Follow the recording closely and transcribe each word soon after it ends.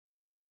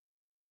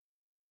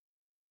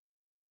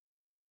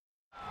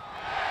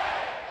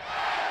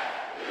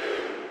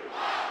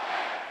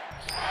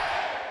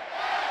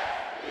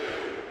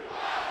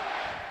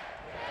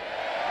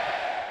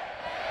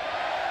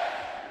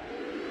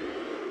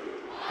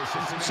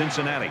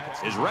Cincinnati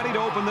is ready to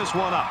open this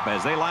one up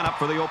as they line up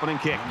for the opening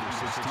kick.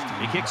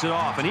 He kicks it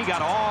off, and he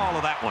got all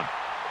of that one.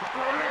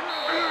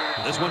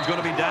 This one's going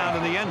to be down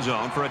in the end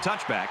zone for a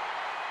touchback.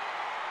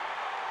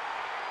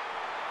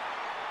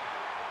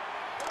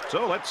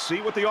 So let's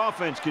see what the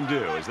offense can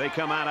do as they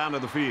come out onto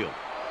the field.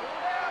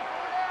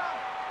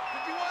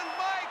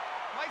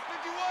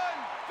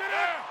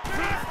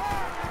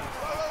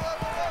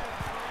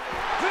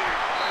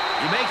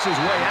 He makes his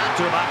way out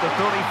to about the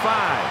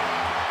 35.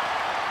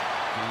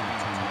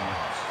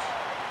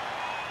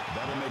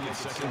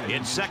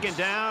 It's second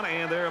down,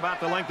 and they're about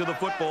the length of the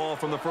football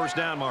from the first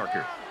down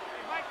marker.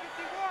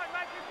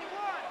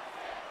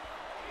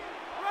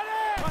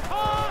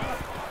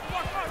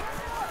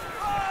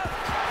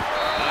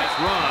 Nice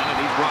run, and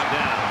he's brought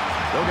down.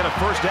 They'll get a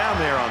first down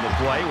there on the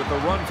play with the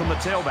run from the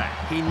tailback.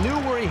 He knew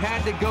where he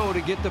had to go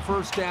to get the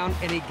first down,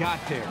 and he got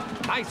there.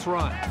 Nice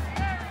run.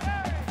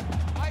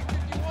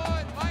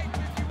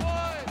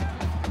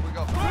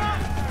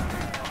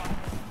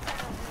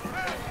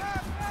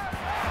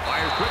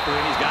 Quickly,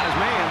 and he's got his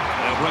man.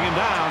 They'll bring him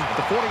down at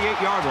the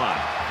 48-yard line.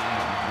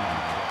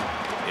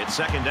 It's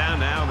second down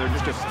now, and they're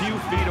just a few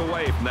feet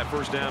away from that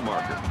first down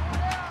marker.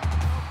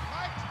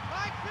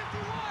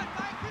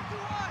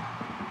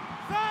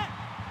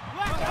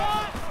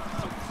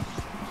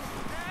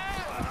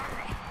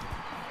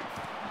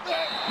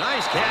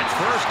 Nice catch,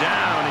 first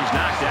down. He's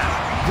knocked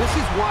out. This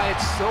is why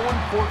it's so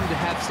important to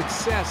have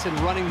success in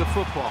running the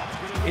football.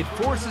 It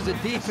forces a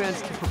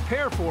defense to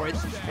prepare for it,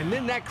 and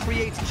then that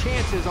creates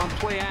chances on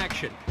play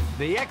action.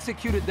 They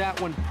executed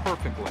that one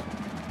perfectly.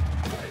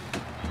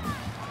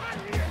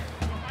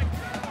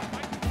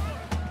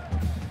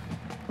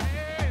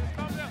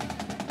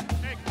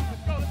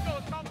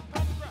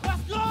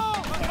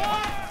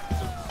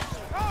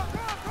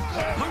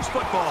 Loose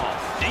football.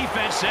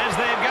 Defense says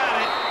they've got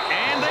it,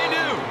 and they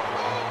do.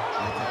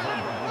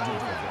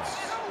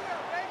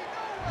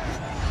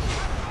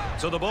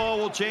 So the ball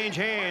will change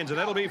hands, and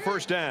that'll be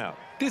first down.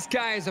 This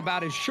guy is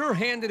about as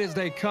sure-handed as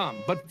they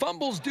come, but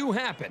fumbles do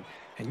happen,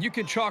 and you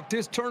can chalk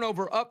this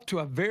turnover up to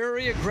a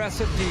very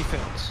aggressive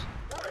defense.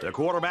 The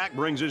quarterback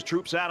brings his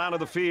troops out onto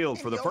the field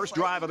for the first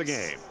drive of the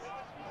game.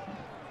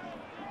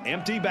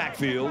 Empty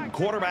backfield,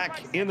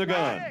 quarterback in the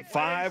gun,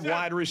 5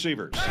 wide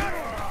receivers.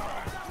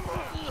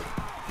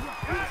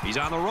 He's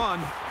on the run.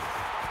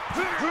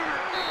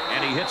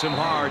 And he hits him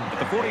hard at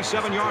the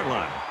 47-yard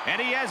line. And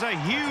he has a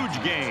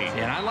huge gain.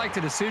 And I like the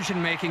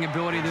decision-making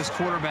ability of this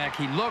quarterback.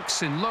 He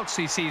looks and looks.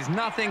 He sees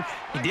nothing.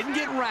 He didn't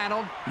get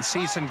rattled. He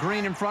sees some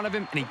green in front of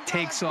him, and he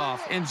takes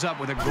off. Ends up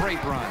with a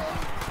great run.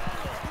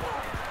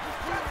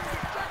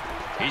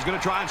 He's going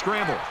to try and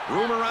scramble.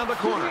 Room around the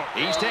corner.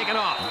 He's taken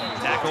off.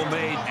 Tackle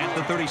made at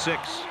the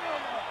 36.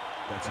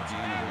 That's a gain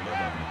of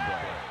 11 on the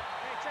play.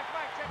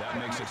 That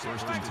makes it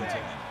first and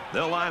 10.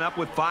 They'll line up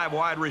with 5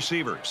 wide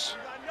receivers.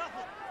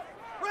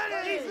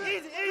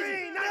 Easy.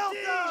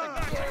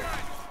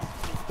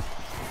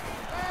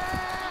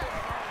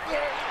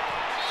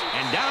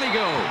 And down he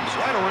goes,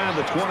 right around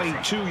the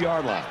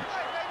 22-yard line.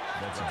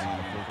 That's a gain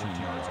of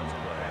 14 yards on the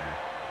play.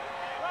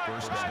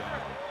 First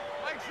down.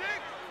 Mike 6.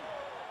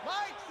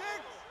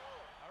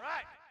 All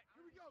right.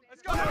 Here we go.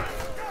 Let's go.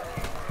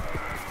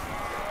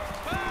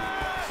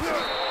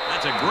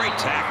 That's a great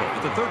tackle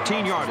at the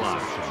 13-yard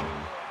line.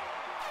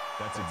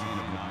 That's a gain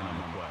of 9 on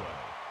the play.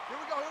 Here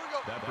we go.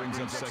 That brings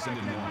up second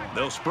and 1.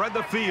 They'll spread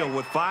the field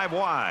with 5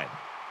 wide.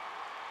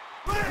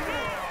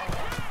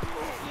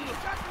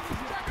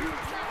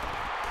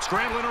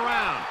 Scrambling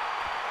around.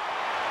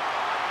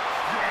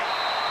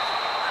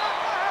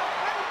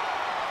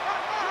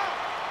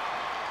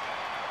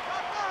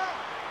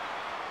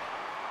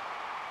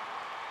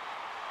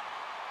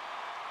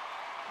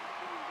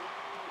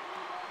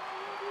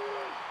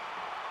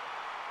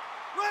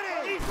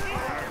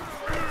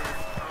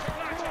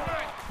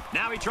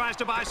 Now he tries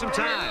to buy some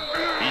time.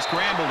 He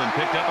scrambled and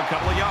picked up a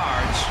couple of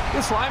yards.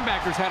 This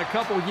linebacker's had a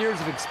couple of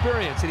years of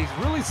experience, and he's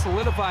really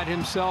solidified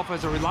himself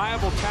as a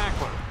reliable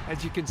tackler,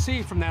 as you can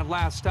see from that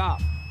last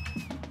stop.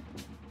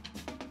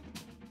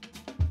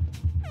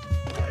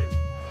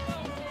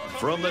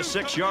 From the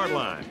 6-yard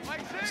line.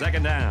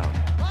 Second down.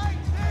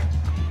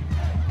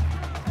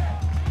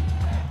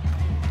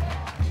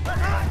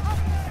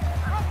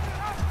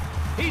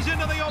 He's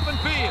into the open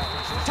field.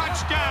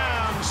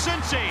 Touchdown,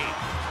 Cincy.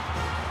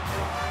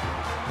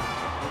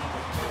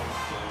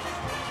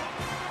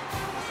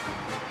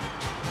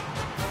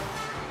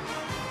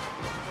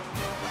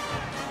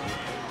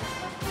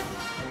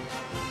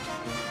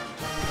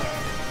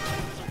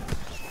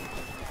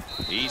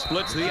 He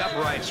splits the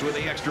uprights with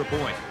the extra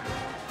point.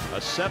 A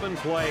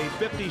 7-play,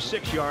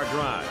 56-yard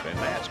drive, and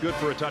that's good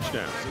for a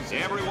touchdown.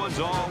 Everyone's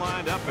all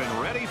lined up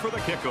and ready for the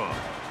kickoff.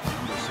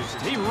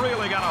 He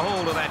really got a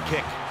hold of that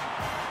kick.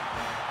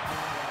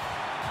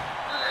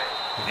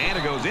 And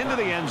it goes into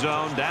the end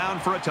zone, down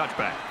for a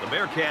touchback. The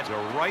Bearcats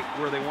are right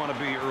where they want to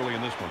be early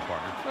in this one,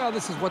 partner. Well,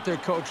 this is what their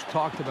coach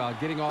talked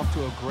about, getting off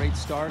to a great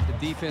start. The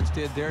defense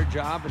did their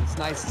job, and it's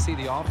nice to see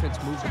the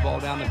offense move the ball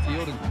down the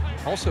field and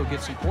also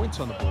get some points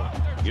on the board.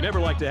 You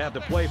never like to have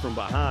to play from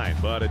behind,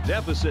 but a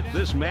deficit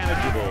this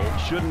manageable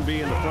shouldn't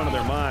be in the front of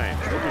their mind.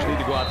 They just need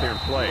to go out there and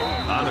play.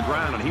 On the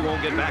ground, and he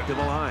won't get back to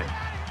the line.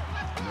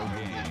 No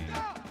gain.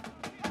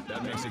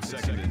 That makes it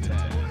 2nd and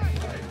 10.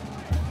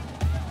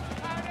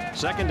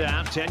 Second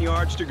down, 10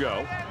 yards to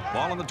go.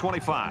 Ball on the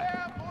 25.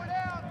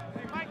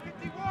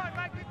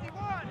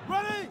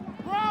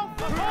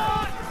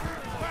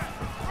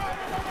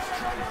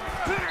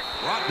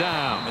 Brought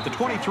down at the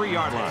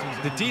 23-yard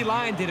line. The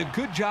D-line did a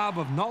good job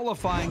of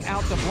nullifying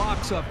out the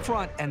blocks up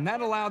front, and that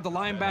allowed the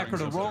linebacker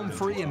to roam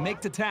free and make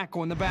the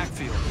tackle in the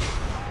backfield.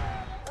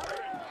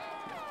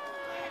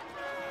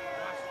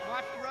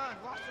 Watch the run.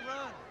 Watch the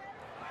run.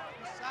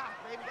 That's sock,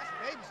 baby. That's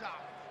baby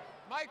sock.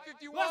 Mike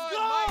 51. Let's go!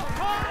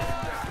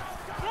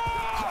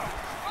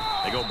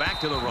 They go back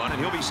to the run, and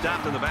he'll be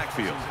stopped in the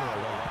backfield.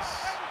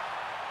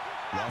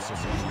 Loss of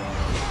 1 yard.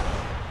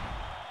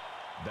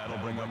 That'll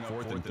bring up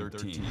 4th and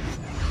 13.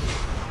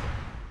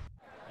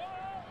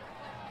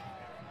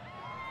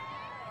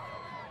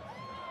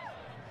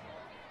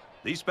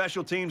 These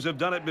special teams have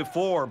done it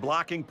before,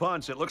 blocking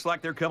punts. It looks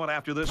like they're coming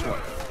after this one.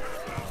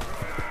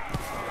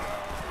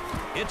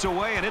 It's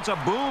away, and it's a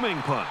booming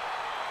punt.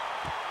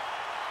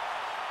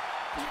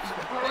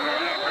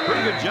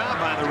 Pretty good job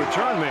by the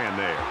return man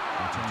there.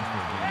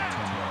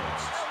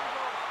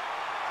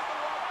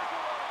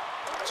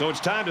 So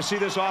it's time to see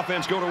this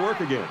offense go to work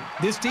again.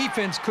 This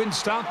defense couldn't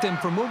stop them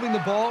from moving the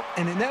ball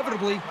and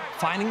inevitably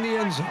finding the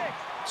end zone.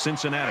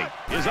 Cincinnati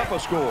is up a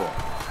score.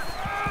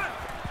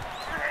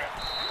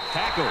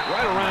 Tackle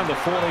right around the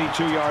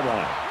 42-yard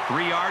line.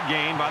 3-yard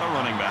gain by the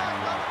running back.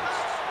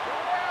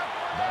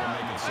 That'll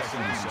make it 2nd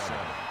and 7.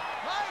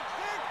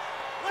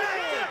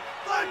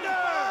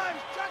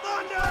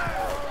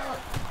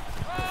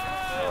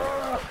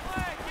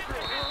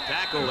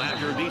 Tackled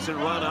after a decent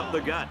run up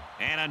the gut.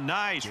 And a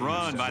nice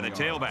run by the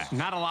tailback.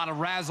 Not a lot of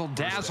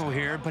razzle-dazzle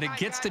here, but it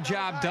gets the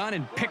job done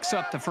and picks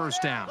up the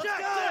first down.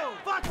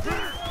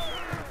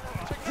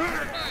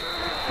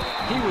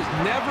 He was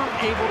never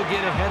able to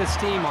get ahead of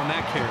steam on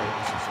that carry.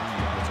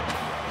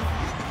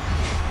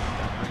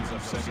 That brings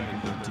up 2nd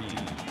and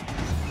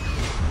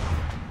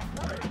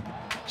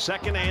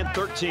 13. 2nd and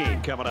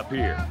 13 coming up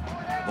here.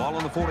 Ball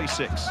on the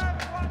 46.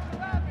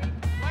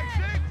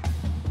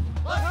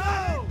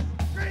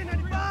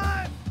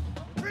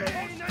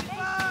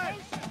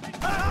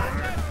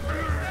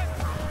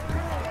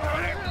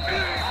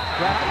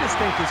 Brad, I just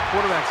think his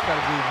quarterback's got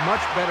to do a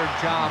much better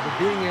job of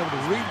being able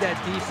to read that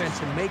defense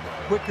and make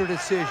quicker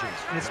decisions.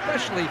 And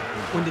especially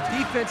when the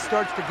defense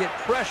starts to get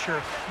pressure,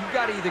 you've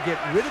got to either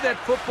get rid of that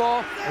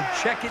football or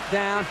check it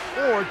down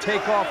or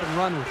take off and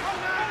run with it.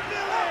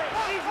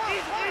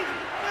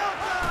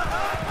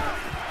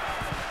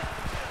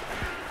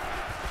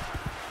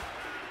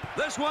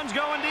 This one's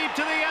going deep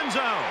to the end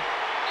zone.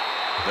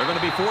 They're going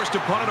to be forced to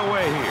punt it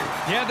away here.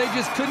 Yeah, they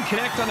just couldn't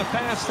connect on a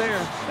pass there.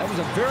 That was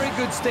a very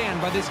good stand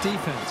by this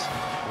defense.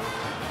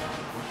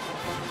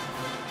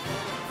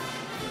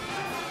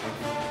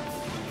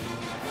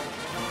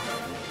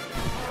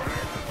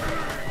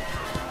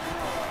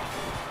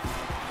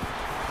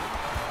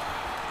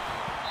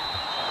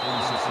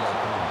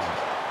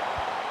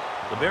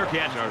 The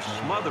Bearcats are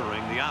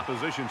smothering the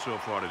opposition so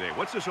far today.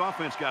 What's this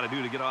offense got to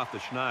do to get off the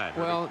schneid?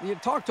 Well, you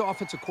talk to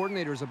offensive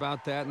coordinators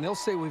about that, and they'll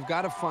say we've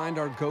got to find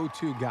our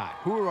go-to guy.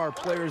 Who are our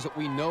players that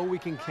we know we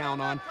can count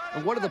on,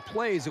 and what are the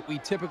plays that we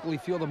typically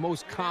feel the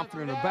most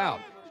confident about?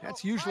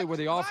 That's usually where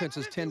the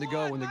offenses tend to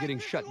go when they're getting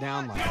shut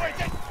down like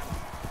that.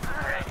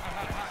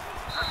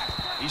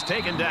 He's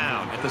taken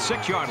down at the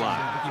 6-yard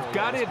line. You've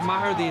got to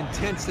admire the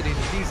intensity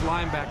that these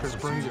linebackers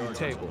bring to the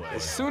table.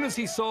 As soon as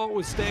he saw it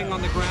was staying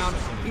on the ground,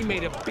 he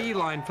made a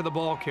beeline for the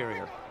ball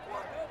carrier.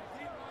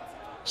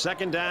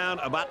 2nd down,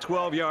 about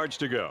 12 yards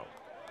to go.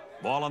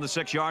 Ball on the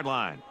 6-yard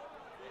line.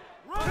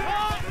 And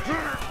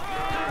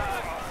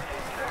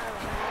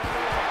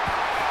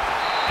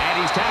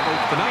he's tackled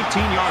at the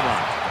 19-yard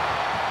line.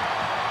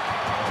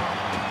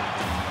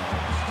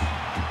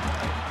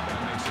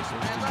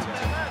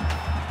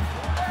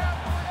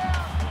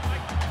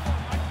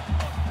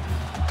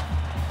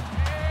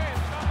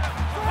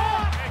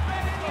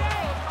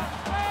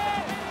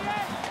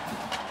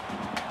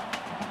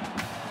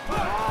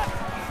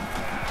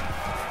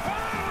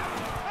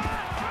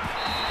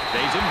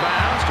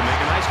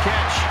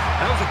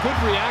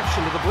 Good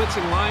reaction to the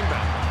blitzing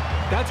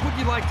linebacker. That's what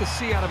you like to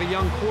see out of a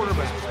young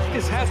quarterback. He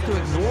just has to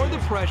ignore the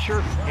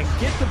pressure and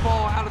get the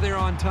ball out of there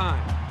on time.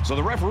 So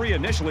the referee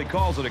initially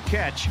calls it a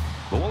catch,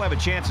 but we'll have a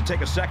chance to take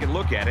a second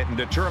look at it and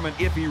determine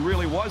if he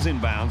really was in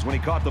bounds when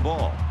he caught the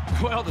ball.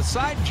 Well, the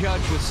side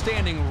judge was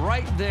standing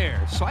right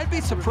there, so I'd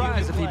be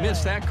surprised if he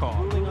missed that call.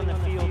 On the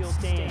field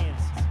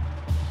stands.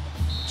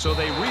 So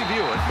they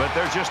review it, but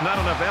there's just not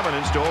enough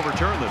evidence to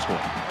overturn this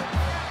one.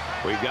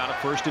 We've got a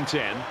 1st and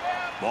 10.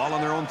 Ball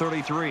on their own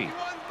 33. Mike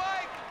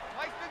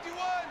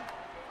 51.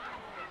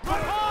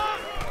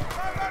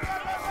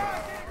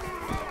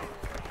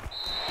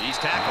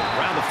 tackled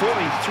around the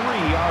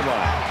 43-yard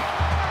line.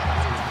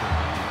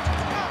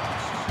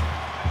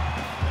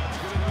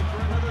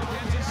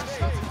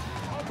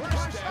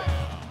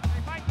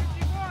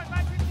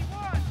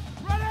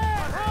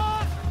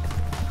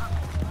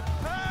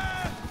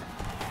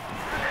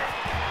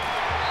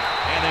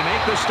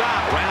 The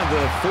stop around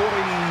the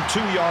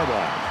 42-yard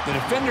line. The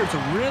defenders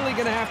are really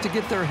going to have to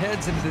get their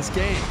heads into this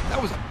game.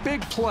 That was a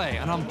big play,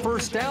 and on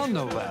first down,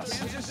 no less.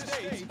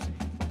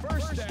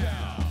 First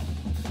down.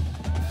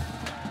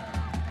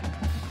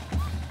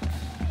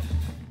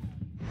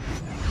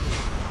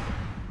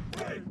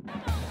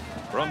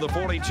 From the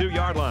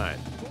 42-yard line,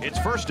 it's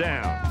first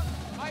down.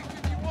 Mike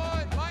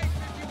 51, Mike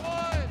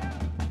 51.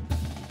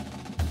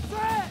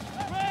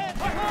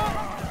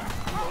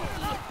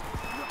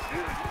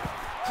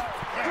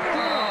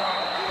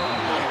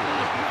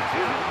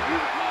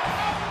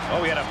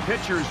 Oh, we had a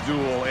pitcher's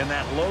duel in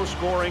that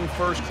low-scoring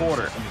first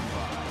quarter.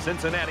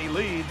 Cincinnati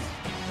leads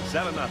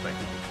 7-0.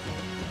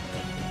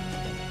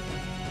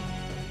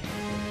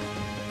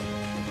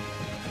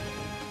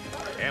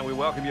 And we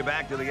welcome you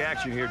back to the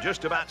action here.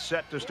 Just about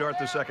set to start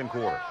the second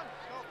quarter.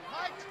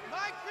 Mike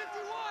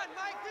 51,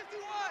 Mike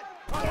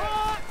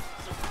 51.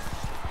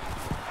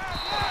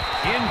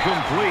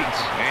 Incomplete.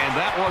 And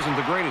that wasn't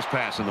the greatest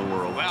pass in the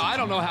world. Well, I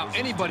don't know how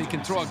anybody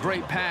can throw a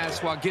great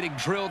pass while getting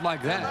drilled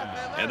like that.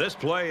 And this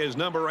play is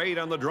number 8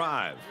 on the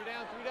drive. 3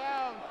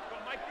 down.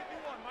 Mike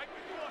 51, Mike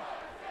 51.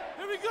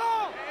 Here we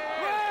go.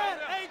 Red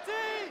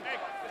 18.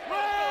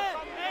 Red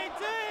 18.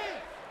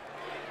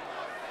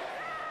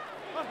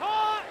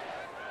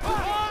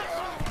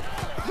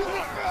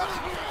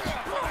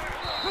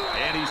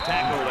 And he's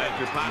tackled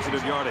after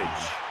positive yardage.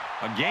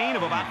 A gain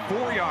of about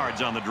 4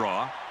 yards on the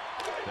draw.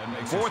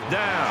 Fourth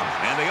down,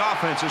 and the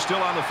offense is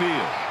still on the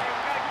field.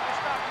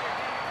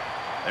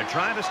 They're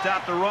trying to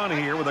stop the run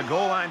here with a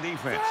goal line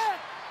defense.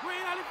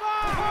 Trying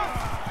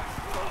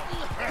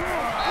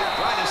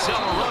to sell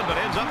a run, but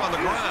ends up on the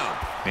ground.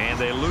 And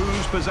they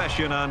lose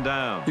possession on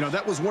down. You know,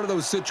 that was one of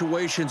those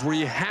situations where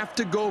you have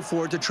to go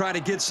for it to try to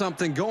get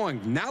something going.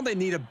 Now they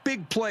need a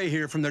big play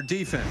here from their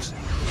defense.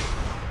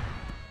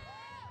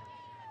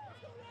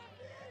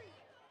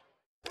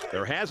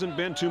 There hasn't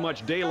been too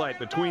much daylight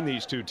between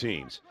these two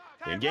teams.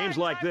 In games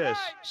like this,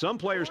 some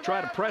players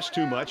try to press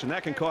too much, and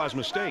that can cause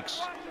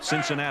mistakes.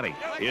 Cincinnati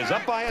is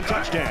up by a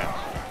touchdown.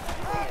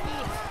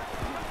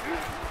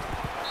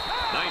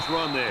 Nice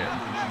run there.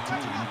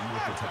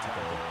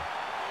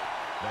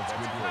 That's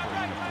good for a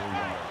gain of 4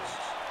 yards.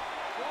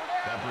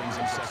 That brings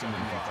him 2nd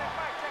and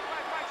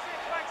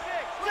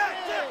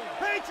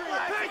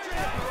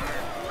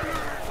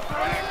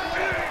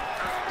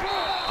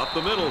 5. Up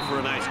the middle for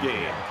a nice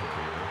gain.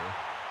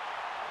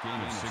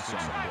 Gain of 6 on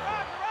the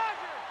play.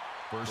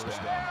 First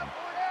down.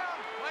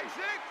 Mike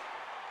 6.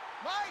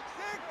 Mike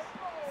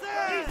 6.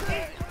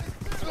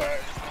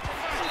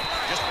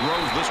 Just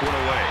throws this one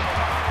away.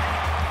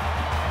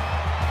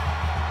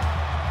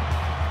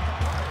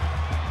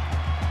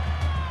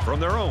 From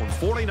their own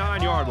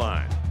 49-yard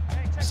line.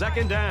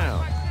 Second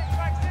down.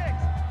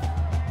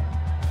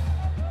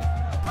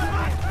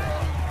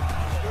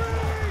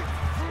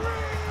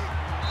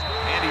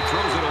 And he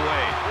throws it away.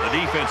 The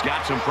defense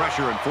got some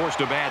pressure and forced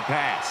a bad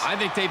pass. I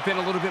think they've been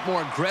a little bit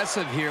more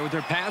aggressive here with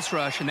their pass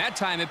rush, and that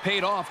time it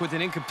paid off with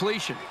an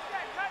incompletion.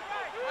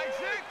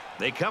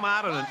 They come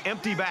out in an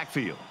empty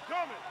backfield.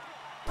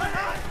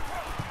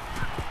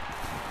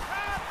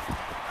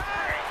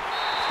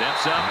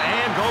 Steps up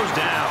and goes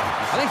down.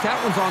 I think that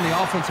one's on the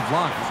offensive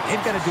line.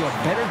 They've got to do a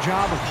better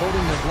job of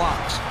holding their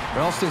blocks,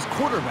 or else this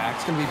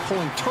quarterback's going to be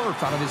pulling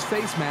turf out of his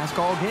face mask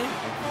all game.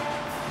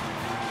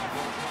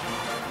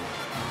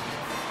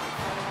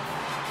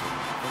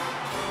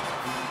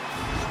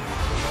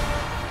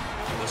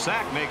 The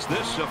sack makes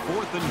this a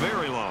 4th and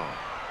very long.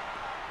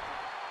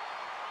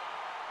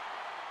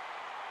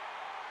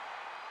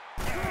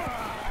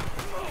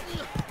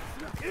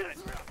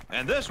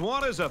 And this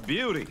one is a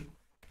beauty.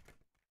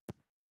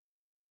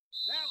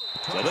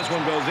 So this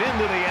one goes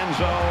into the end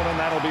zone, and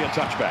that'll be a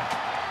touchback.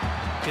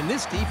 Can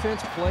this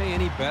defense play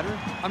any better?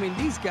 I mean,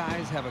 these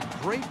guys have a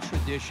great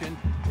tradition.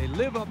 They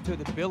live up to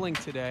the billing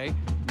today.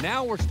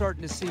 Now we're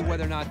starting to see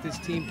whether or not this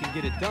team can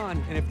get it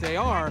done. And if they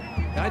are,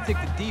 then I think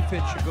the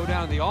defense should go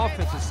down to the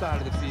offensive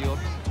side of the field,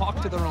 talk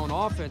to their own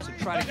offense, and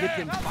try to get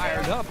them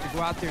fired up to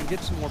go out there and get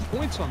some more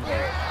points on the board.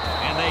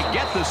 And they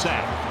get the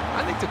sack.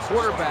 I think the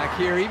quarterback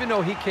here, even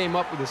though he came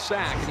up with a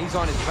sack and he's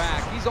on his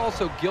back, he's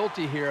also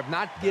guilty here of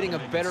not getting a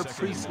better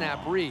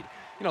pre-snap read.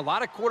 You know, a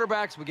lot of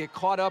quarterbacks would get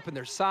caught up in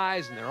their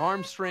size and their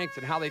arm strength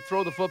and how they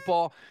throw the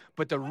football,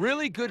 but the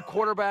really good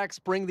quarterbacks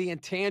bring the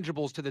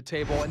intangibles to the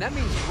table, and that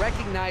means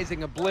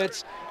recognizing a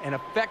blitz and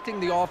affecting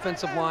the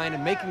offensive line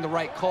and making the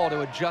right call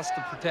to adjust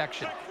the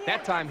protection.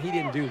 That time, he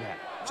didn't do that.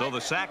 So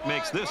the sack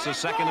makes this a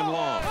 2nd and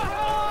long.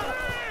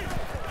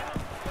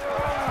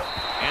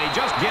 And he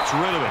just gets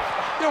rid of it.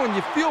 You know, when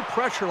you feel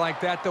pressure like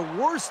that, the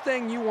worst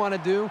thing you want to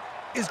do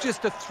is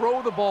just to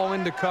throw the ball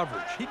into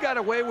coverage. He got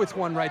away with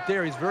one right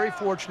there. He's very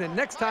fortunate.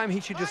 Next time, he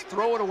should just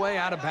throw it away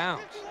out of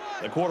bounds.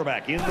 The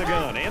quarterback in the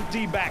gun.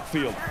 Empty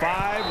backfield. 5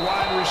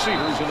 wide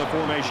receivers in the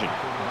formation.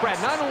 Brad,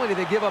 not only did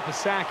they give up a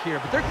sack here,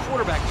 but their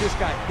quarterback just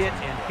got hit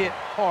and hit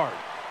hard.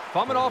 If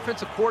I'm an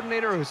offensive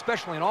coordinator, or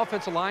especially an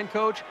offensive line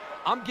coach,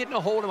 I'm getting a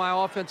hold of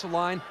my offensive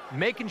line,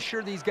 making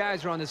sure these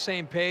guys are on the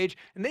same page,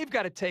 and they've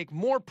got to take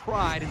more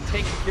pride in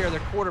taking care of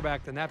their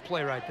quarterback than that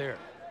play right there.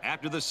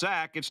 After the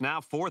sack, it's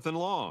now 4th and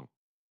long.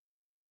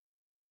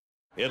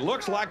 It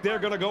looks like they're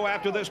going to go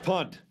after this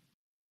punt.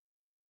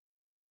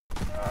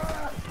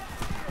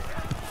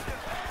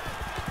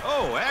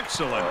 Oh,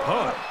 excellent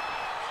punt.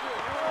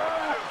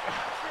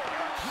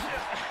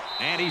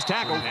 And he's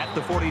tackled at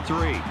the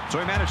 43. So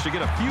he managed to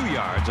get a few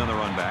yards on the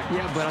run back.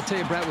 Yeah, but I'll tell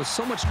you, Brad, with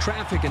so much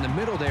traffic in the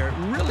middle there, it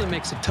really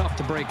makes it tough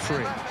to break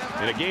free.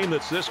 In a game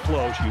that's this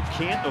close, you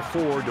can't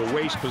afford to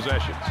waste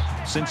possessions.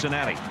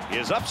 Cincinnati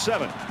is up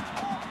 7.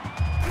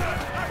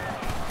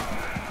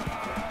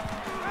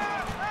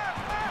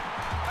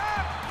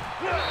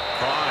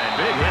 Caught and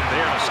big hit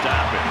there to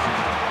stop it.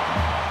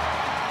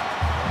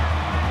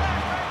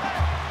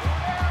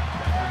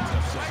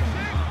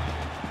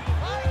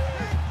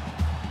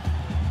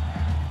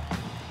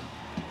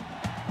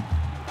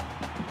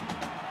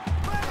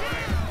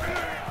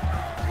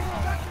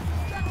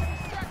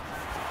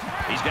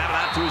 He's got it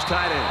out to his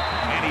tight end,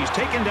 and he's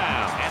taken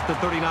down at the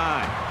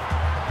 39.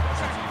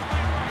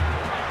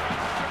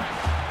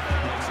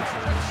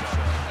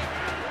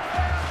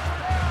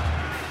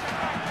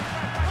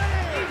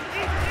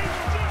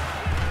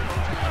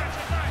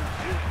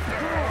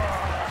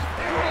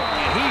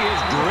 And he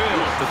is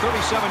drilled at the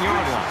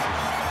 37-yard line.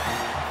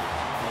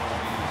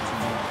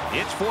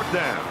 It's 4th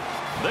down.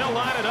 They'll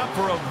line it up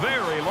for a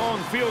very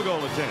long field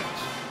goal attempt.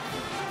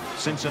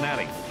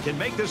 Cincinnati can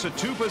make this a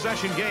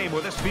 2-possession game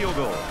with this field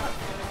goal.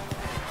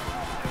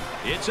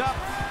 It's up,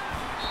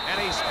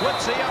 and he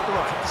splits the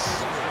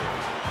uprights.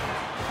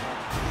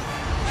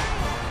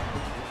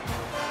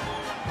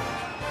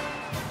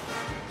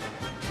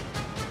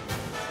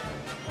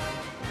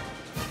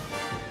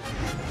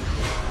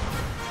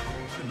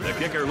 The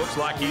kicker looks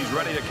like he's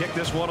ready to kick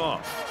this one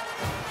off.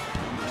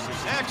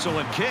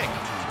 Excellent kick.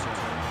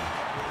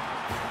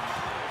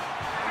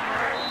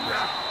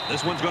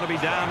 This one's going to be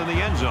down in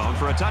the end zone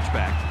for a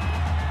touchback.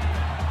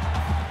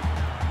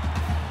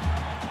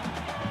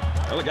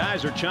 Well, the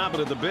guys are chomping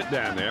at the bit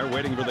down there,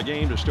 waiting for the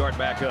game to start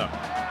back up.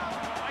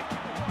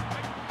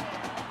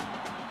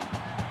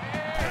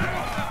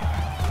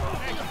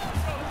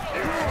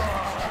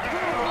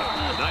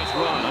 Nice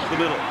run up the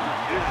middle.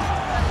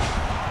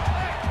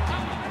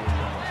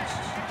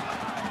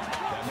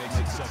 That makes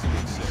it 2nd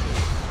and 6.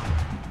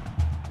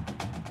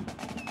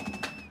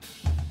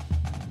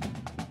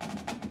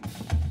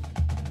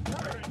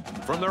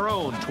 From their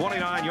own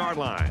 29-yard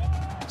line.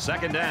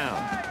 2nd down.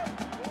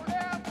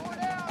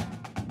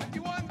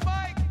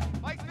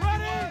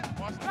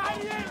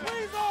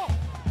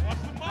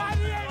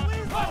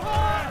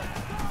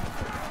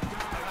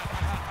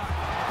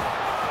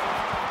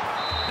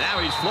 Now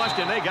he's flushed,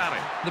 and they got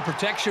him. The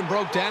protection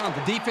broke down.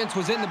 The defense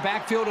was in the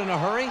backfield in a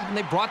hurry, and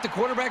they brought the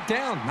quarterback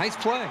down. Nice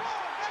play.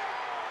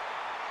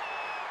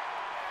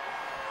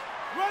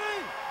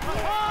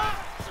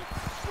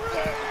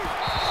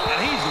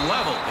 And he's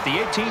level at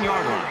the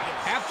 18-yard line.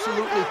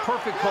 Absolutely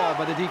perfect call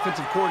by the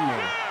defensive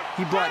coordinator.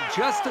 He brought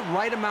just the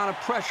right amount of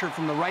pressure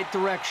from the right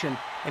direction,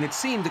 and it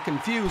seemed to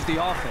confuse the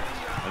offense.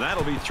 And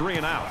that'll be 3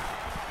 and out.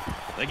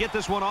 They get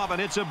this one off,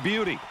 and it's a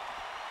beauty.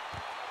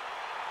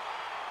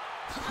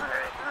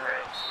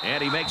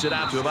 And he makes it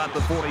out to about the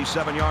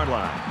 47-yard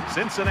line.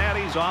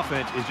 Cincinnati's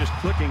offense is just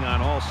clicking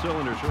on all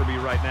cylinders, Herbie,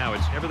 right now.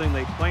 It's everything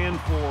they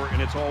planned for,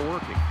 and it's all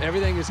working.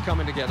 Everything is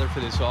coming together for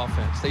this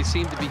offense. They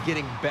seem to be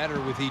getting better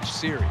with each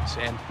series.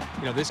 And,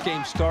 you know, this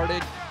game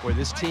started where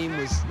this team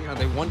was, you know,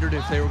 they wondered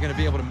if they were going to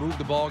be able to move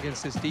the ball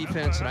against this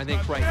defense. And I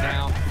think right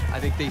now, I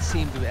think they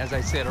seem to, as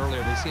I said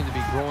earlier, they seem to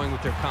be growing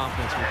with their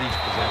confidence with each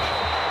possession.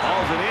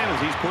 Hauls it in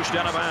as he's pushed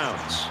out of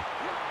bounds.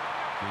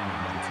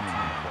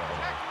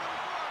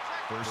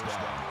 1st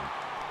down.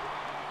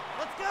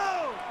 Let's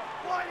go!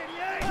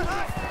 188!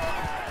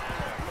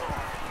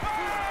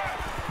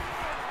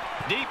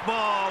 Deep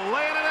ball,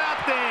 laying it out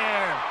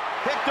there.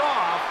 Picked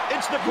off.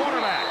 It's the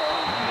quarterback.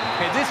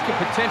 Okay, this could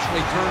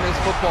potentially turn this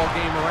football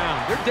game around.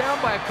 They're down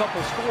by a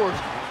couple scores,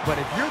 but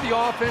if you're the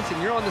offense and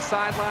you're on the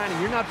sideline and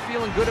you're not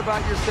feeling good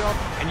about yourself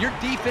and your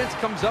defense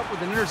comes up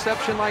with an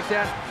interception like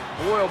that,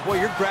 boy, oh boy,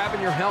 you're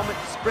grabbing your helmet,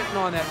 sprinting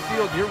on that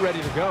field, you're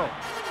ready to go.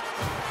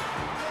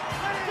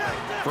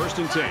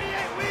 1st and 10.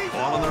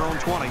 Ball on their own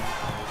 20.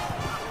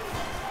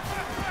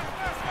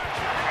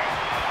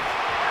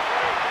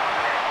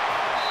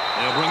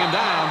 They'll bring him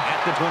down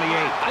at the 28.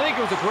 I think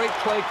it was a great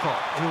play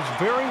call, and it was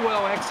very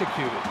well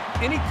executed.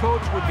 Any coach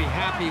would be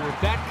happy with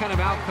that kind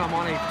of outcome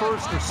on a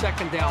 1st or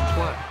 2nd down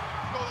play.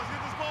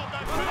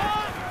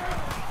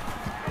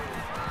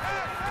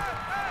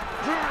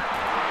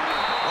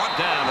 Brought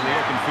down in the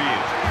open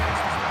field.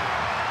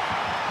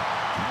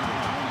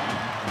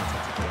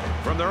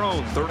 From their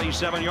own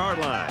 37-yard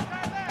line.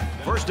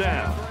 1st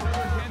down.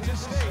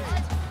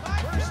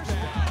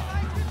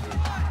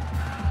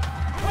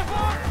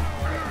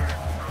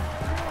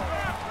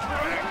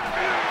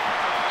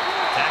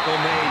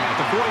 tackle made at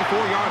the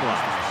 44-yard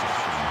line.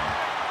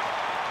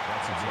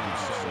 That's a game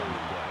 7 on the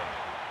play.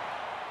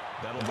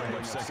 That'll bring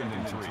up 2nd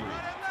and 3.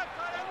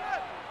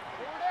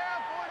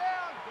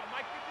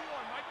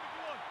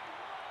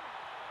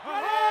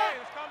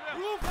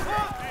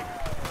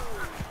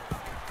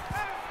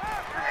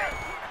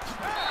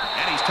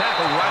 And he's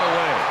tackled right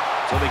away.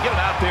 So they get it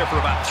out there for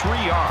about 3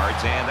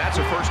 yards, and that's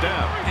a first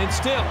down. And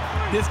still,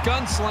 this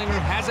gunslinger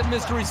hasn't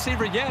missed a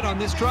receiver yet on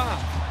this drive.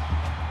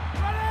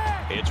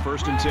 It's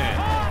 1st and 10.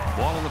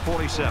 Ball on the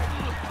 47.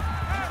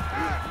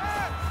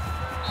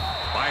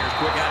 Fires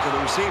quick out to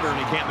the receiver, and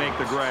he can't make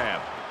the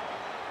grab.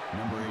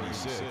 Number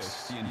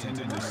 86, the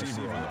intended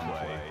receiver on the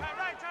play.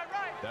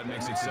 That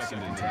makes it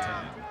 2nd and 10.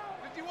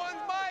 51's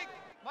Mike.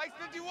 Mike's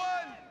 51.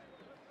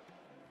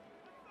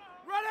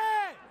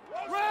 Ready.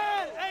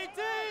 Red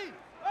 18.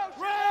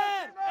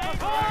 Red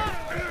 18.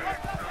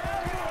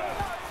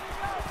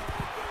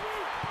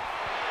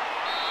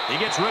 He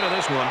gets rid of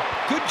this one.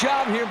 Good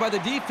job here by the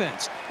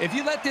defense. If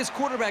you let this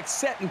quarterback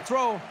set and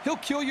throw, he'll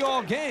kill you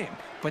all game.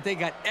 But they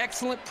got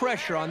excellent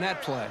pressure on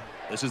that play.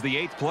 This is the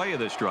 8th play of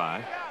this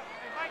drive.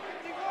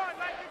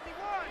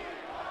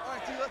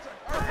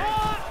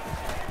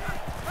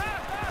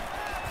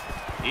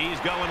 He's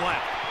going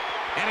left.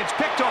 And it's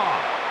picked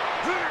off.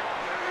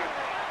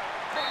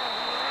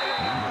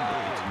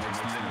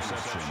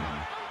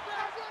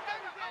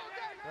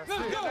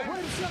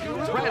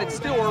 Brad, it's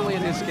still early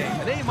in this game,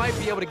 and they might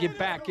be able to get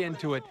back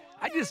into it.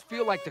 I just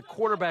feel like the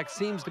quarterback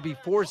seems to be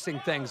forcing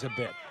things a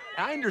bit.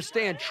 I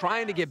understand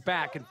trying to get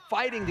back and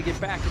fighting to get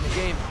back in the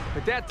game,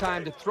 but that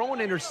time to throw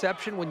an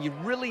interception when you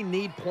really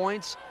need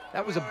points,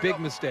 that was a big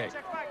mistake.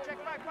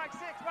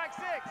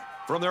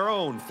 From their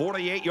own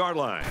 48-yard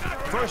line.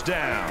 First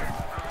down.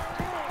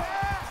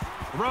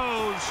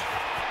 Throws.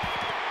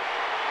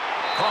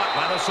 Caught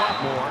by the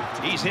sophomore.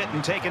 He's hit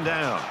and taken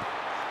down.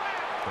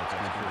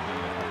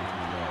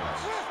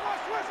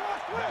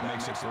 That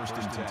makes it 1st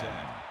and 10.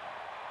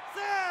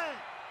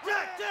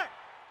 Check.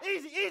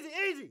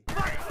 Easy.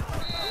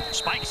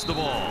 Spikes the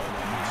ball.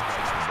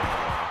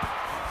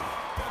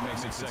 That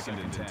makes it 2nd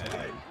and 10. Tight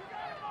right.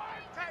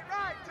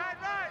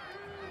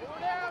 Go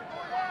down.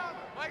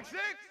 Mike 6.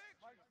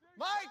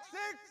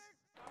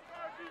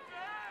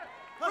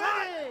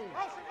 Ready.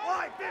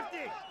 Wide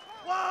 50.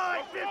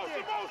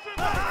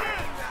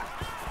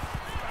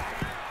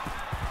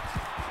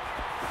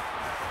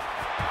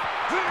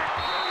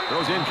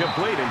 Throws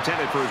incomplete,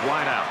 intended for his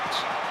wide outs.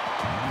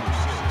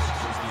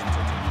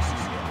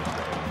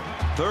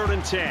 3rd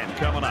and 10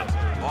 coming up.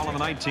 Ball on the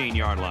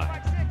 19-yard line.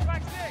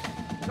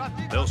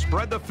 They'll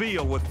spread the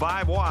field with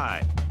 5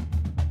 wide.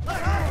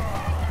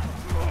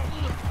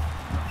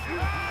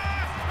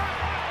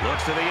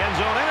 Looks to the end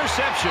zone,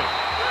 interception.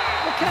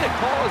 What kind of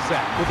call is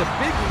that? With a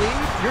big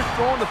lead, you're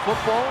throwing the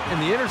football, and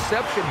the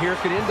interception here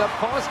could end up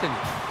costing you.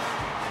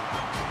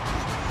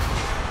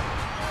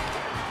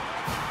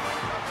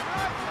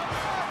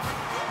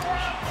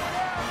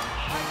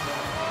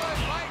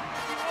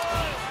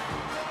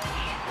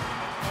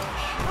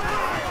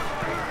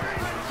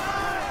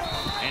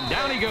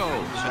 Down he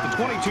goes at the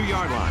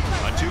 22-yard line.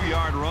 A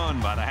 2-yard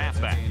run by the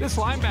halfback. This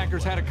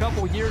linebacker's had a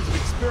couple years of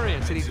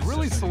experience, and he's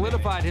really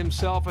solidified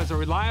himself as a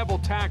reliable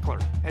tackler,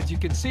 as you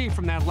can see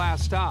from that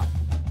last stop.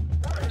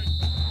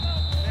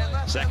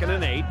 2nd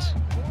and 8.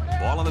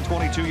 Ball on the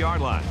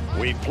 22-yard line.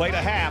 We've played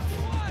a half.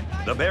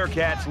 The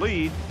Bearcats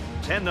lead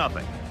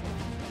 10-0.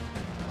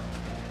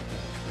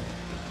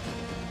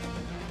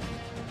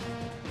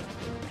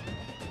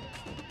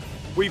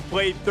 We've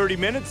played 30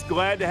 minutes.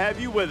 Glad to have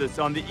you with us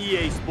on the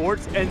EA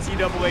Sports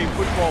NCAA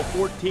Football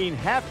 14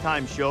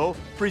 halftime show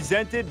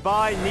presented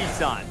by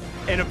Nissan.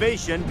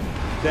 Innovation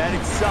that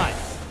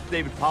excites.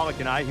 David Pollack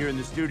and I here in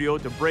the studio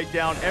to break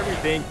down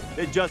everything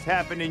that just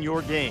happened in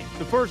your game.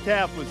 The first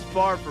half was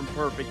far from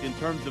perfect in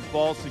terms of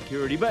ball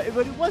security, but it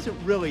wasn't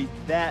really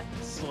that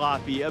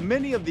sloppy.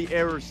 Many of the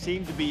errors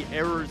seemed to be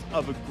errors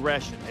of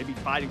aggression, maybe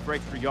fighting for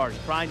extra yards,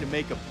 trying to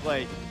make a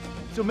play.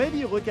 So maybe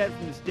you look at it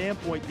from the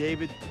standpoint,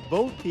 David,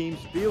 both teams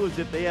feel as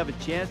if they have a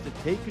chance to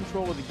take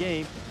control of the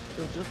game.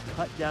 They'll just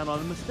cut down on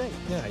the mistakes.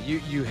 Yeah,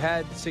 you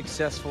had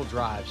successful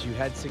drives, you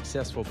had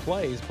successful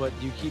plays, but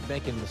you keep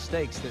making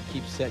mistakes that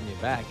keep setting you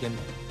back. And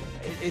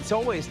it's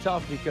always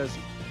tough because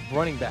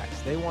running backs,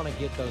 they want to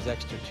get those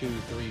extra 2,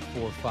 3,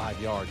 4, 5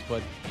 yards.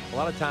 But a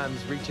lot of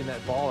times reaching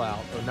that ball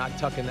out or not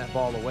tucking that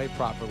ball away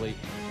properly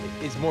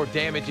is more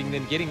damaging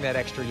than getting that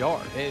extra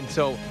yard. And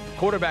so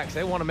quarterbacks,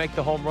 they want to make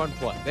the home run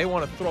play. They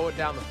want to throw it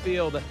down the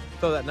field,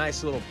 throw that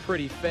nice little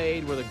pretty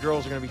fade where the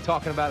girls are going to be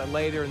talking about it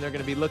later and they're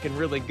going to be looking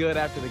really good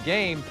after the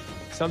game.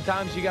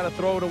 Sometimes you got to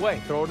throw it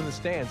away, throw it in the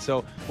stands.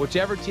 So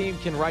whichever team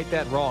can right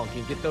that wrong,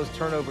 can get those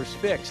turnovers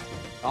fixed,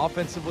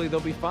 offensively they'll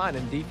be fine,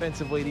 and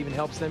defensively it even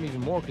helps them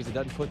even more because it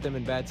doesn't put them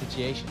in bad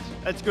situations.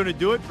 That's going to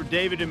do it for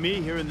David and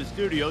me here in the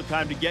studio.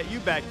 Time to get you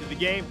back to the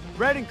game.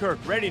 Brad and Kirk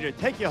ready to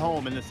take you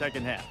home in the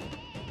second half.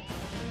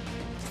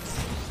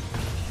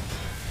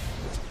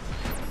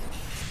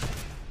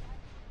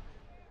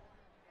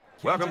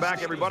 Welcome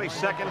back, everybody.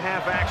 Second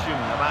half action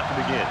about to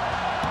begin.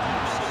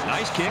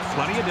 Nice kick,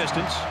 plenty of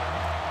distance.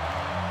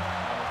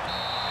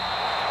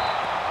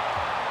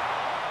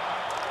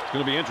 It's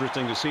going to be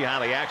interesting to see how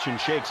the action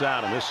shakes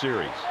out in this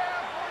series.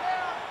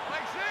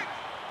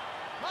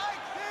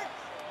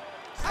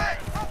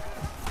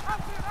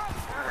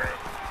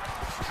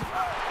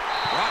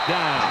 Brought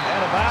down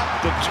at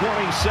about the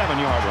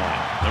 27-yard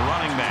line. The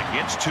running back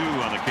gets 2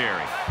 on the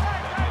carry.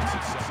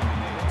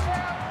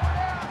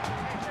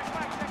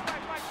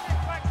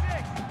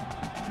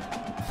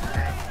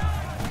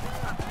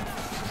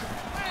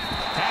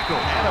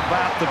 Tackled at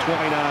about the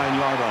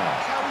 29-yard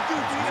line.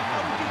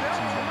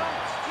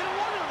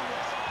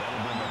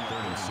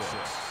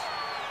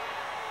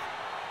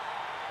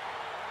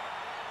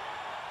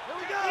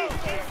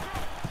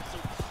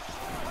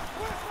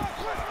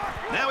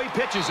 Now he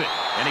pitches it,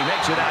 and he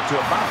makes it out to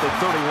about the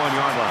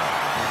 31-yard line.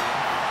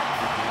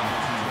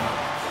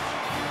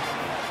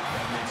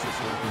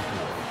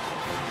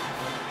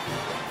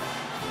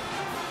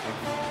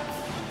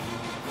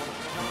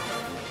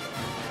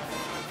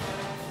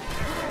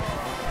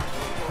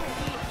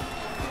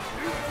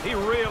 He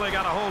really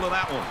got a hold of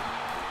that one.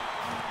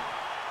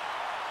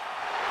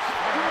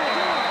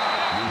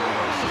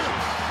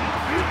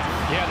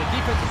 Yeah, the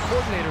defensive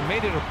coordinator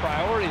made it a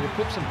priority to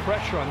put some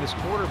pressure on this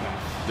quarterback.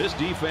 This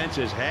defense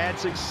has had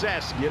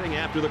success getting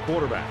after the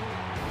quarterback.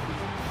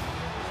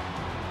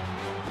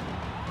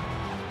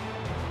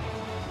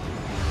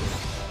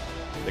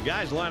 The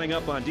guys lining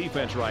up on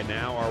defense right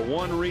now are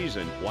one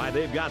reason why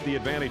they've got the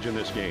advantage in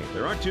this game.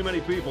 There aren't too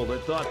many people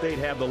that thought they'd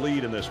have the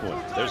lead in this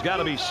one. There's got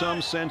to be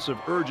some sense of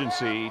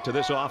urgency to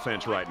this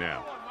offense right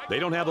now. They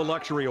don't have the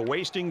luxury of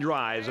wasting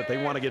drives if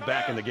they want to get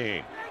back in the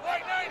game.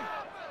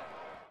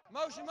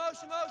 Motion,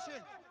 motion,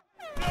 motion.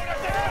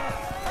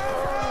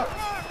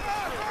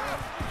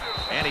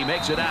 And he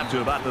makes it out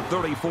to about the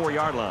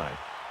 34-yard line.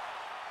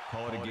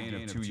 Call it a gain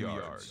of 2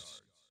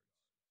 yards.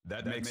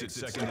 That makes it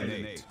 2nd and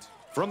 8.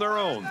 From their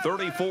own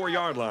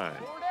 34-yard line.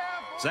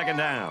 2nd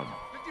down.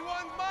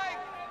 51, Mike.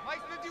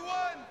 Mike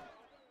 51.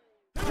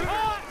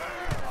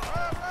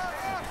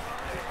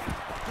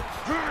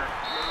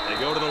 They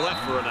go to the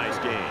left for a nice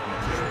gain.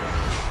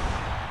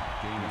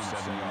 Gain of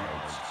 7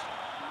 yards.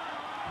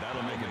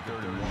 That'll make it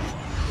 3rd and 1.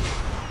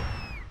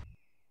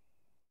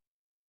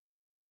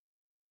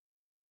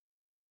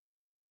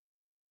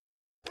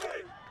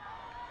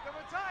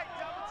 Double tight,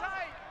 double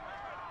tight.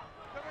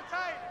 Double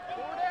tight.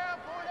 4 down,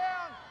 4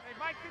 down. Hey,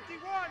 Mike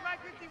 51,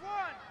 Mike 51.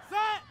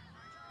 Set.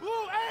 Blue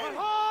 8.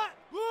 Hot.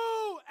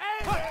 Blue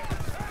 8.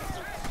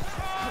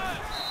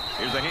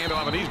 Here's the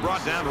handoff, and he's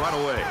brought down right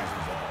away.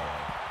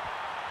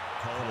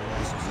 Call it a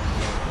loss of 1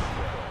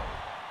 yard.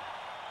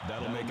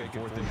 That'll make it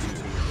 4th and 2.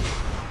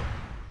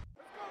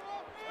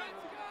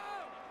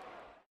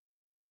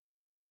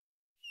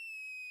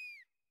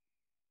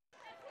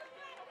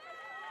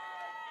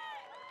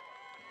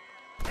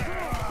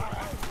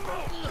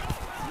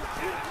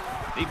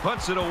 He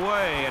punts it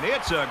away, and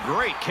it's a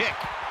great kick.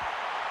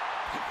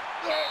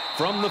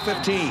 From the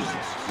 15.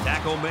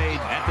 Tackle made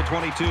at the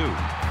 22.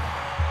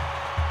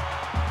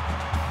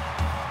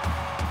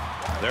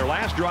 Their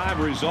last drive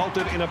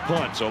resulted in a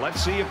punt, so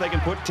let's see if they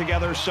can put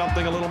together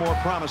something a little more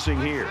promising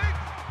here.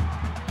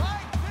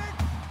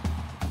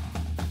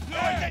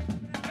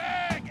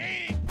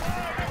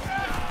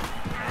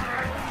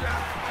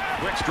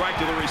 Quick strike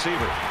to the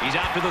receiver. He's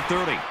out to the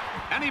 30,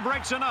 and he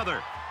breaks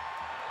another.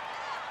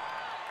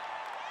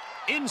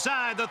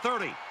 Inside the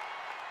 30.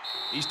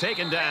 He's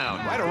taken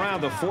down right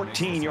around the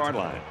 14-yard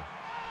line.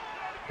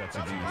 That's a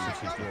gain of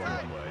 64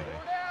 on the way.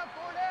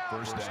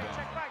 1st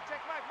down.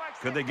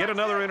 Could they get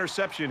another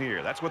interception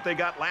here? That's what they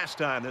got last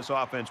time this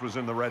offense was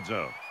in the red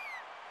zone.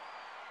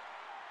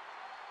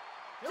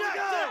 Here we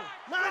go.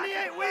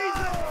 98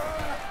 Weasel.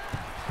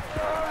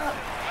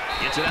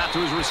 Gets it out to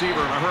his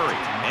receiver in a hurry,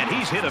 and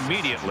he's hit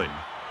immediately.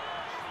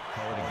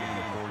 Call it a gain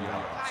of 4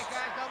 yards. Tight,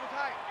 guys, double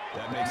tight.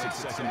 That makes it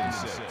 2nd and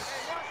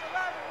 6.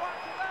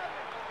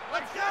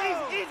 Let's go.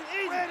 Easy,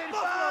 easy.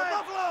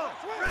 Buffalo.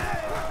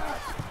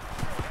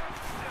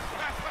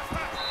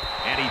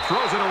 And he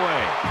throws it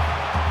away.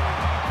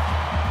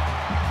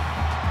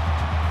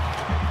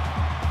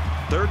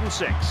 3rd and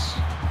 6.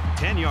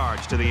 10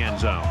 yards to the end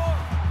zone.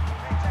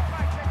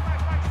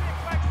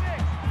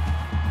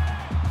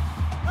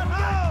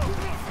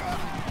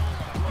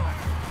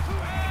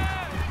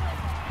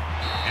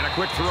 And a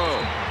quick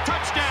throw.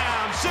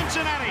 Touchdown,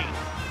 Cincinnati.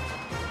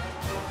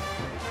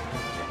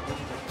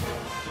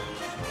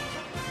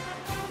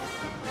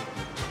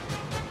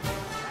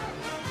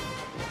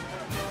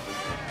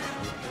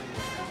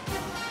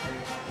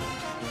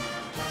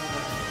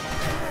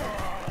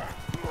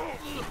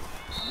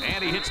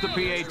 And he hits the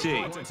PAT.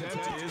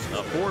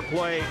 A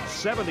 4-play,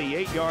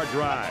 78-yard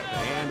drive.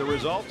 And the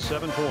result,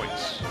 7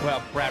 points.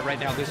 Well, Brad, right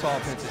now this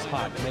offense is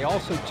hot, and they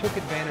also took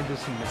advantage of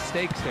some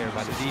mistakes there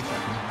by the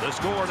defense. The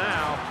score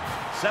now,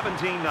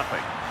 17-0.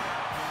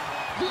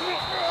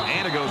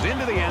 And it goes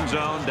into the end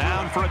zone,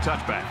 down for a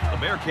touchback. The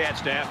Bearcat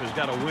staff has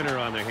got a winner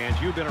on their hands.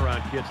 You've been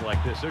around kids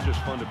like this. They're just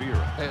fun to be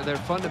around. They're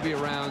fun to be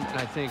around, and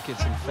I think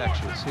it's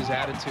infectious. His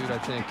attitude, I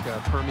think,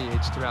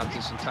 permeates throughout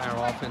this entire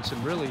offense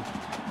and really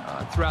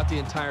throughout the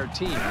entire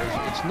team.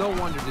 It's no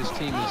wonder this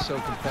team is so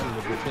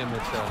competitive with him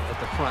at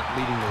the front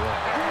leading the way.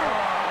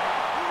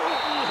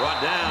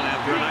 Brought down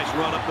after a nice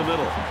run up the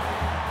middle.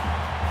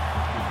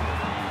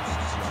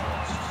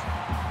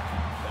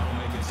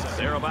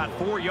 They're about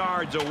 4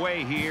 yards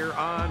away here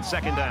on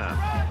second down.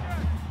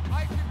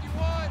 Mike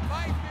 51,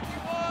 Mike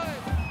 51. I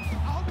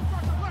hope you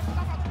crush the rush.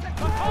 I'm about to take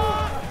the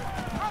ball.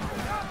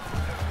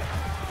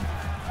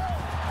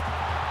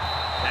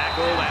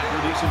 Tackled after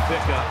a decent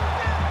pickup.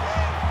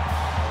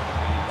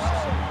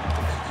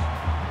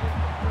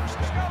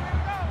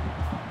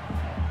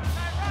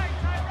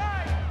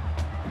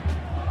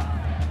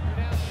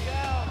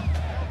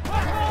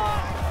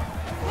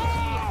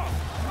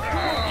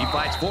 He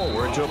fights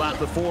forward to about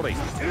the 40.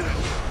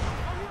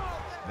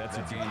 That's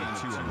a gain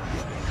of 2 on the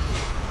play.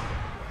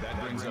 That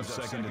brings up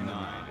second and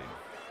 9.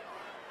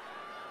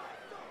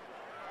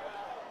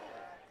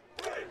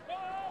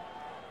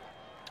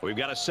 We've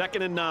got a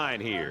 2nd and 9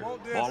 here.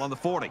 Ball on the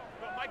 40.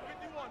 Mike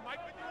 51, Mike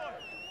 51.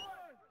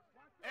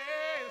 Hey,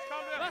 let's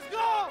calm down. Let's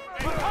go.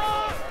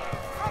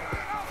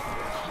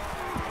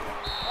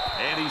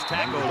 And he's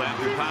tackled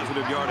after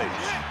positive yardage.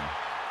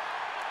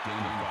 Gain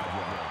of 5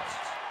 yards.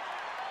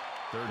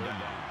 Third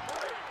down.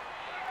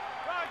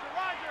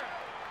 Roger.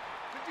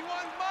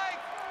 51's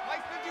Mike.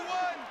 Mike 51.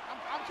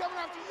 I'm coming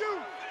after you.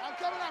 I'm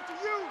coming after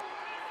you.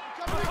 I'm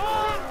coming after you.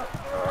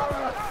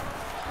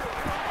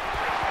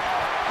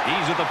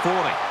 He's at the 40.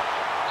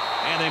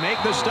 And they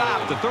make the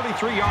stop at the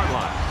 33-yard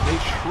line. They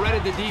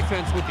shredded the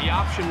defense with the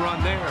option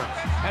run there.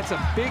 That's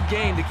a big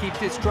gain to keep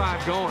this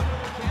drive going.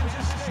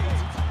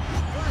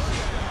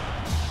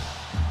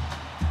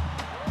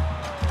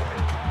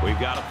 We've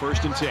got a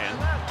 1st and 10.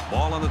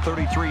 Ball on the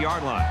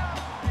 33-yard line.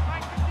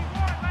 Mike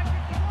 51, Mike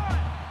 51.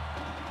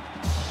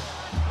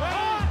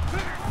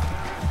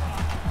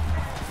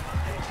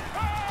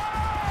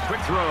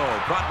 Quick throw,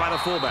 caught by the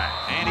fullback.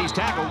 And he's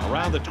tackled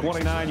around the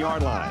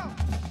 29-yard line.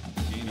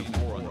 Gain of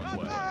 4 on the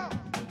play.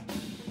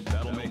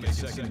 That'll make it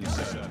second and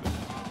 7.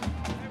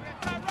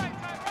 Time right.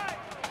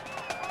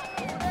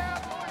 Four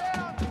down.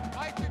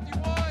 Mike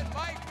 51,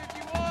 Mike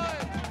 51.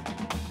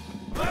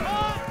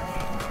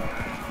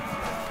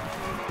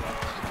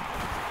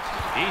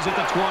 He's at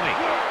the 20.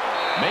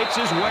 Makes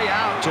his way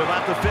out to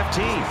about the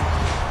 15.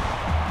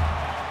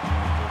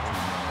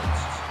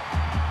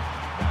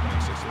 That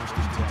makes it first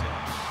and 10.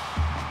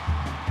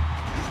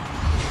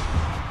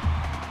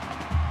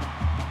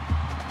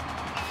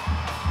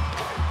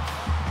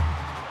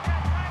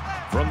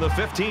 From the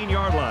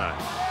 15-yard line,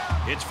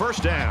 it's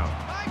first down.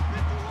 Mike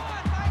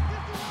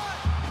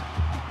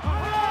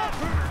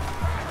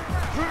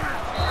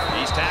 51.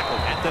 He's tackled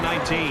at the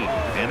 19,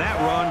 and that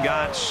run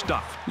got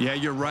stuffed. Yeah,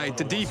 you're right.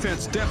 The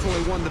defense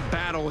definitely won the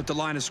battle at the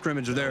line of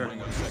scrimmage there.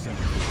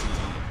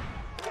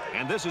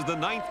 And this is the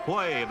 9th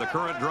play of the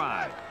current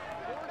drive.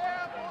 Four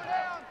down.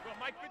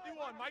 Mike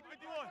 51, Mike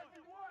 51.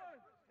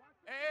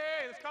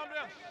 Hey, let's calm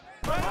down.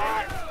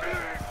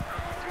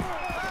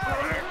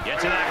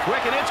 Gets it out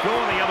quick, and it's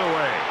going the other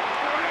way.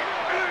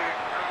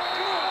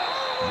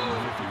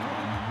 Number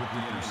 51 with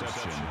the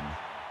interception.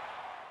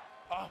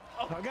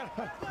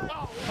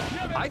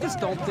 I just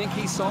don't think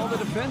he saw the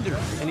defender,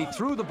 and he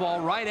threw the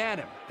ball right at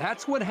him.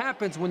 That's what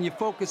happens when you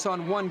focus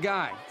on one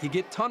guy. You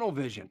get tunnel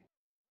vision.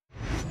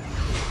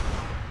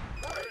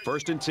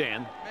 1st and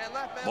 10.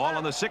 Ball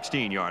on the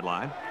 16-yard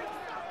line.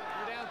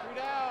 Three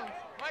down.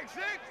 Mike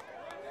 6.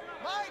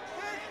 Mike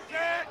 6.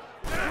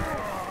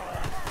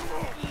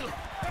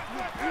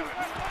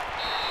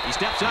 He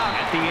steps out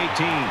at the 18.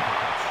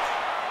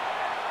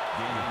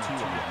 Gain of 2 on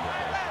the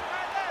play.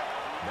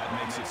 That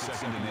makes it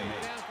second and 8.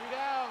 Three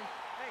down.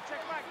 Hey, check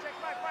Mike,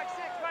 Mike 6,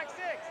 Mike 6.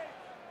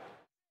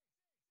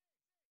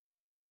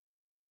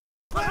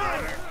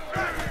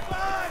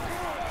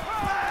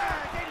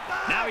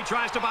 Now he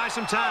tries to buy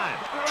some time.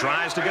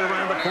 Tries to get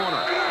around the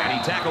corner. And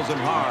he tackles him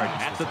hard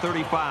at the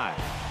 35.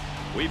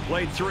 We've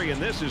played 3,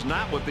 and this is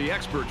not what the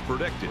experts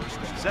predicted.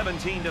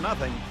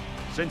 17-0,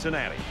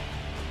 Cincinnati.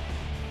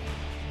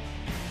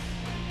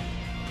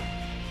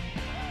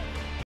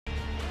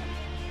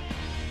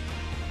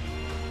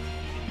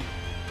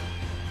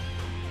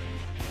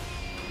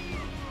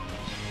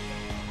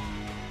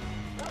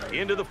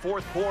 Into the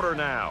 4th quarter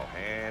now,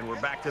 and we're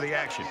back to the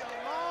action.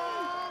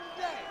 Long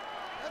day.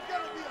 That's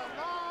gonna be a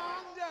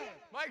long day.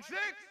 Mike 6.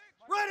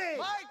 Ready.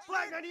 Mike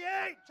Flag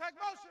 98. Check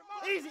motion.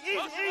 Easy.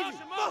 Motion.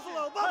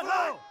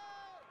 Buffalo.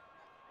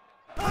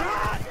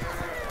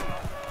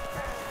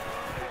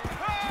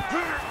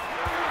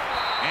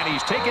 And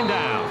he's taken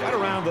down right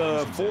around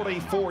the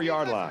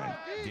 44-yard line.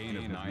 Gain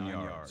of 9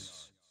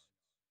 yards.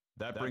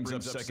 That brings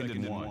up second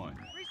and 1.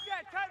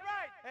 Reset, cut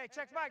right. Hey,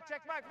 check Mike,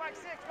 Mike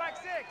 6, Mike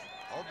 6.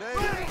 All day.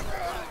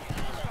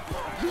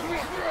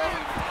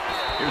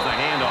 Here's the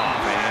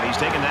handoff, and he's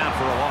taken down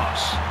for a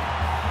loss.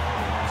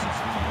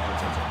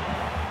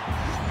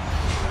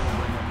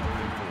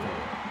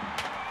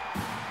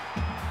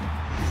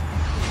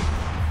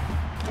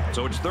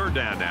 So it's third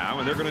down now,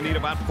 and they're going to need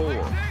about 4.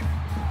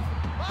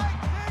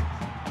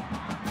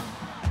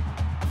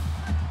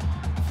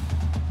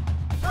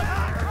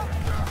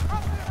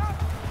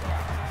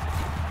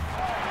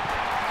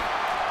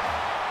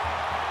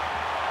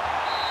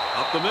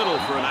 Up the middle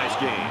for a nice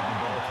gain.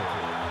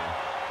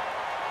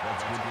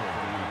 That's good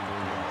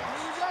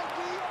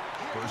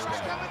for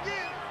first down.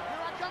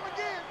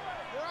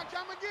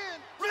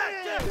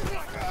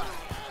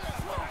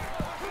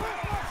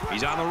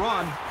 He's on the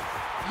run.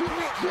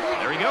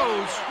 There he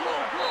goes.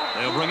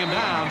 They'll bring him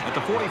down at the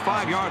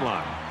 45-yard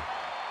line.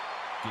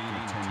 Gain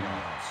of 10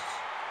 yards.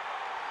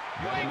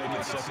 That'll make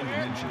it 2nd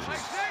and inches.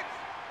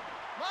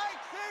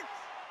 Mike, 6.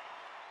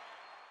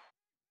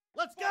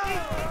 Let's go.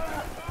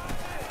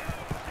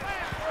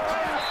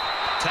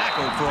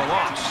 Tackled for a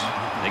loss.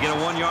 They get a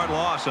 1-yard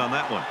loss on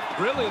that one.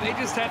 Really, they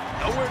just had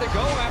nowhere to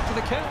go after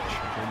the catch.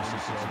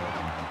 36 yards.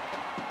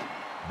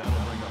 That'll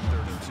bring up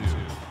 3rd and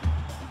 2.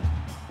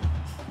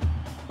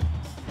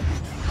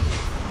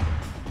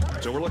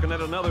 So we're looking at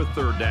another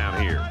third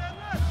down here.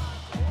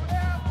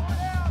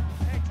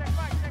 Hey, check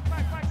Mike, 6.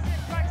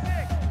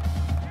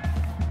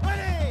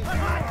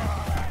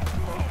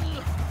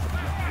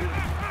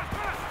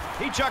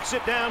 He chucks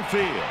it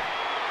downfield.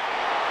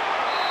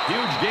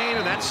 Huge gain,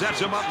 and that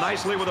sets him up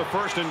nicely with a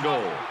 1st and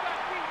goal.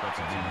 That's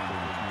a gain of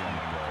 33 on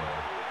the go.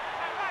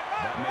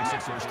 That makes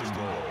it 1st and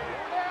goal.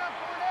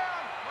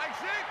 Mike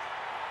 6.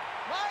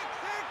 Mike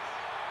 6.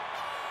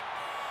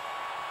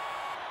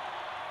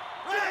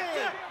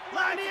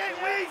 Line 8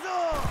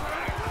 Weasel.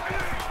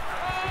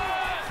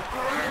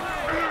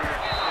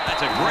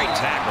 That's a great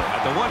tackle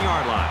at the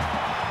 1-yard line.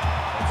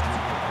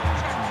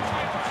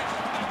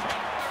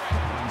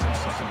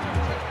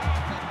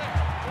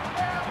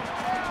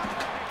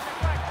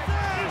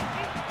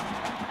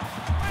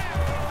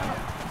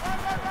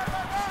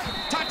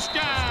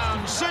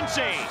 Touchdown,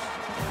 Cincy!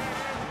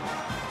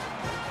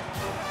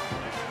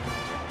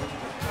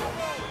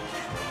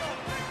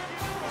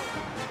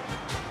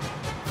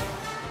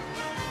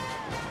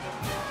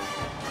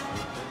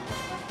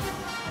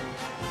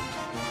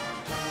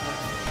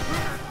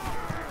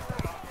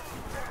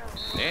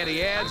 And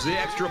he adds the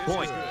extra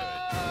point.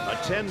 A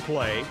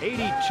 10-play,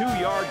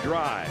 82-yard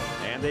drive,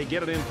 and they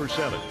get it in for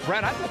 7.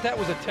 Brad, I thought that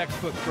was a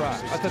textbook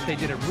drive. I thought they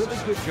did a really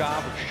good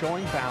job of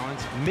showing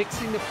balance,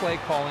 mixing the play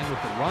calling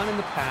with the run and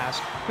the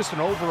pass. Just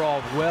an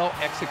overall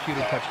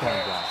well-executed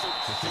touchdown drive.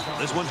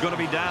 This one's going to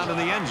be down in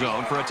the end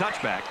zone for a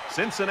touchback.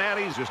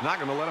 Cincinnati's just not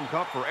going to let them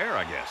come up for air,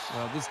 I guess.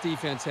 Well, this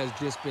defense has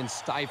just been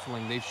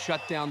stifling. They've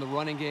shut down the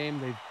running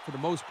game. They've, for the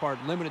most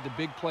part, limited the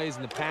big plays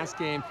in the pass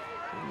game.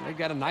 And they've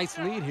got a nice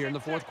lead here in the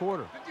 4th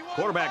quarter.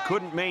 Quarterback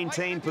couldn't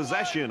maintain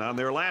possession on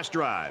their last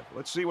drive.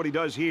 Let's see what he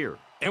does here.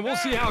 And we'll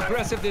see how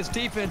aggressive this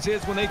defense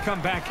is when they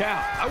come back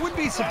out. I wouldn't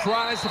be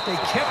surprised if they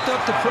kept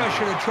up the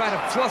pressure to try to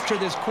fluster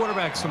this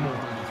quarterback some more.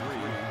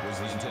 Was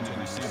the intended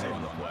receiver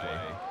on the play.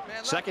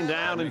 2nd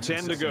down and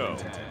 10 to go.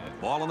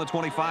 Ball on the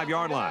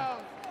 25-yard line.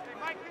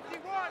 Mike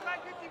 51,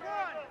 Mike 51.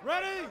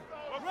 Ready?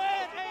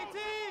 Red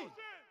 18.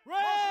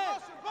 Red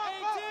 18.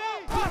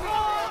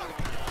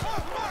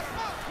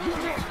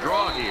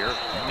 Draw here,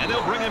 and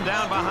they'll bring him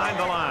down behind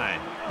the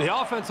line. The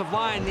offensive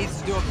line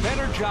needs to do a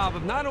better job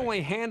of not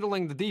only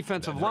handling the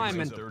defensive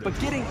linemen, but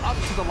getting up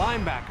to the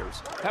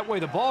linebackers. That way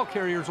the ball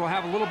carriers will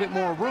have a little bit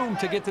more room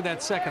to get to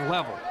that 2nd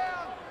level.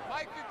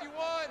 Mike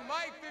 51,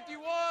 Mike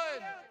 51.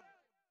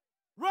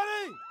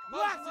 Ready?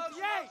 Black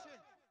 58.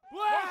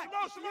 Black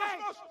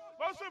 58.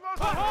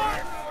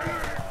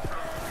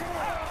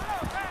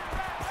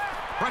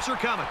 Pressure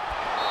coming.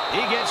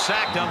 He gets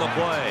sacked on the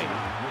play.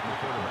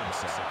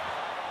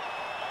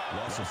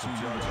 Loss of 2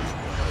 yards on the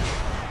play.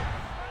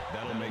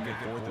 That'll make it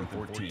 4th and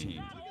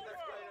 14.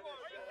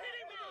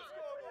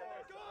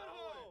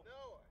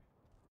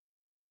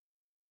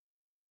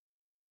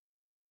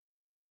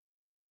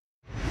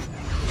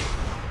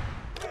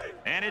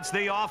 And it's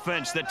the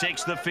offense that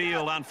takes the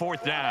field on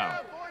 4th down.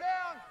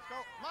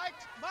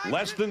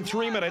 Less than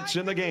 3 minutes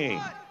in the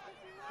game.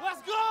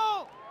 Let's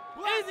go.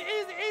 Easy,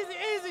 easy, easy,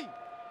 easy.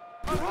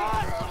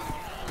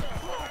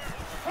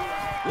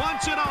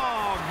 Wants it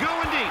all,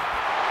 going deep.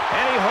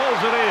 And he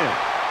holds it in.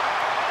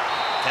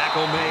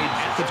 Tackle made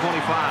at the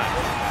 25.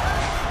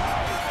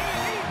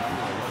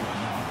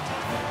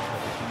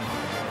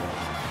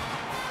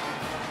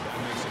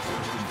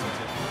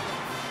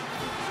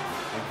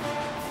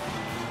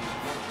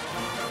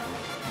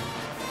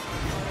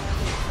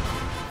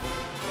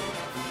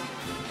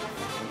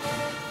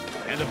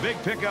 And a big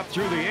pickup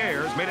through the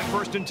air has made it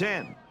 1st and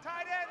 10.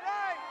 Tight end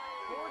right.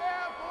 4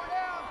 down, 4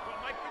 down.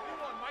 Mike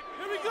 51, Mike 51.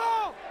 Here we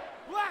go.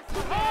 Black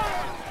 58.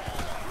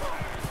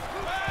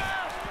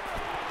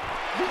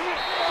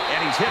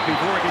 And he's hit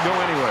before he can go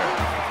anywhere.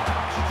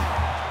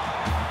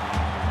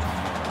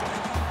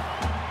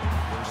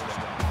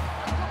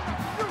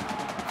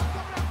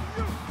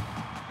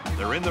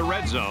 They're in the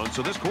red zone,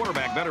 so this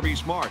quarterback better be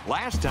smart.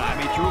 Last time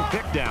he threw a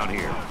pick down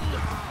here.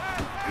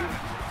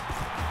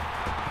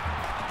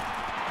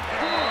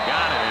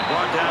 Got it and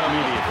brought down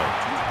immediately.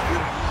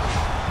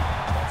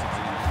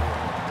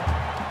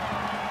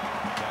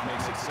 That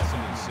makes it 2nd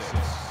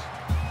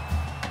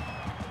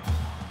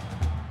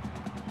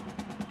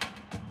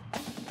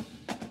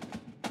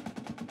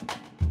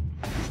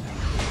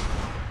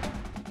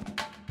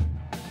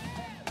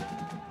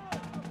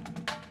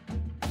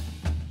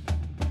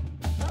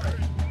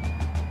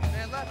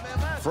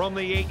from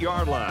the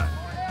 8-yard line.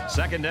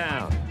 Second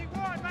down.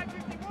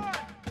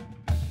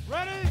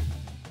 Ready?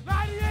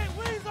 98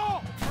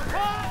 Weasel.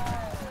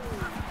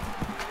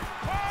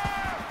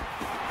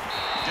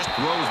 Just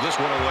throws this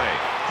one away.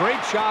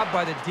 Great job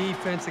by the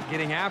defense at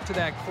getting after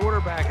that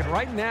quarterback. And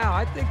right now,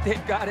 I think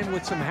they've got him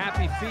with some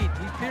happy feet.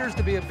 He appears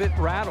to be a bit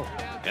rattled.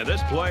 And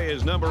this play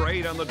is number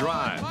 8 on the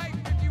drive.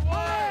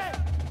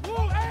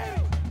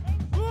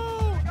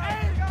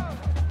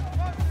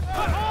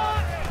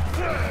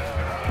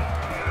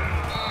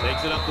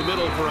 Takes it up the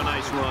middle for a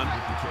nice run.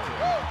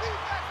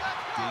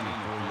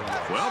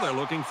 Well, they're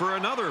looking for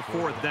another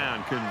 4th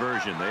down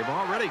conversion. They've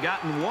already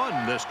gotten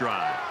one this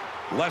drive.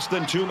 Less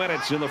than 2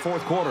 minutes in the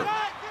 4th quarter.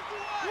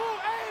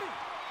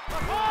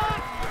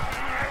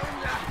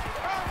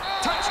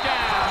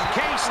 Touchdown,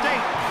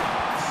 K-State.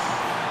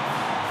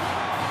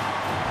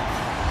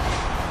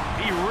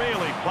 He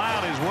really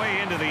plowed his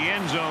way into the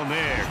end zone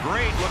there.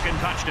 Great looking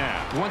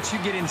touchdown. Once you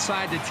get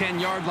inside the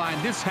 10-yard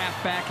line, this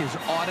halfback is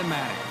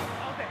automatic.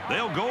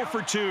 They'll go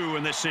for 2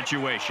 in this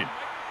situation.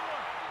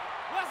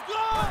 Let's go!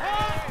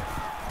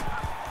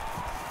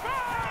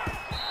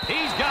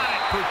 He's got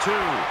it for 2.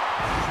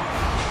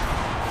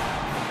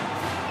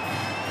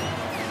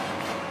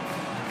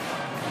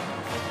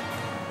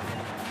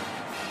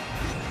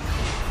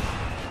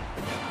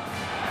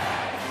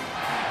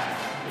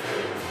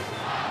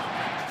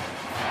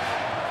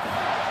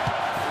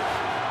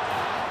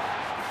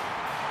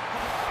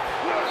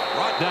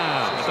 Brought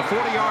down at the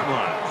 40-yard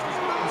line.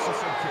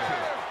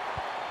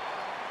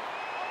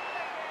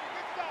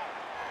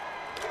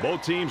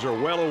 Both teams are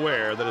well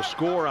aware that a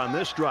score on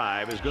this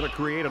drive is going to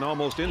create an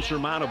almost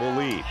insurmountable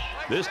lead.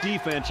 This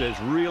defense has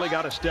really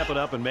got to step it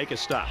up and make a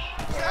stop.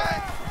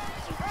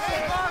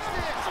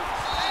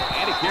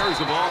 And he carries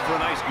the ball for a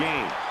nice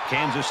gain.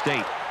 Kansas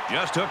State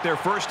just took their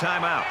first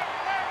time out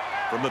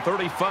from the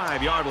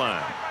 35-yard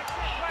line.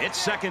 It's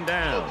second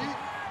down.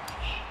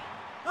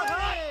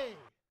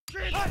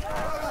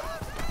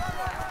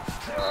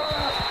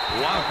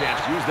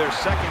 Wildcats use their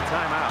second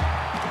timeout.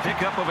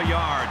 Pickup of a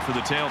yard for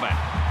the tailback.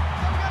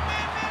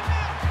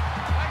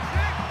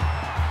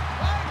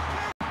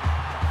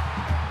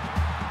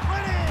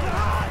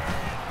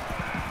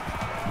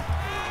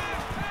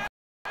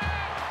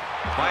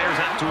 Fires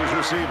out to his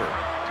receiver.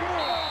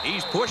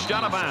 He's pushed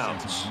out of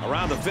bounds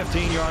around the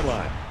 15-yard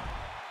line.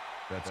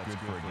 That's good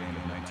for a gain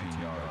of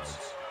 19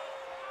 yards.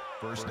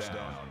 First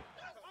down.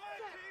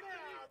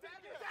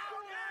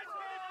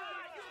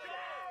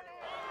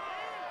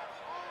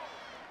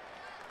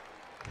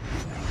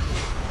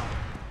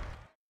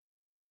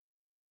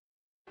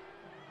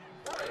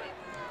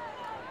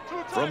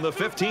 From the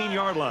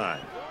 15-yard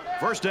line.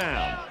 First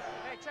down.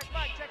 Hey, check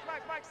Mike,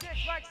 Mike 6,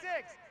 Mike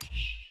 6.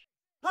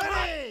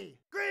 Ready?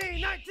 Green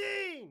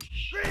 19.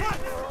 Green.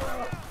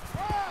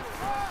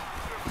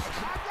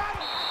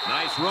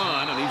 Nice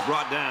run, and he's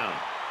brought down.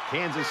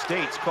 Kansas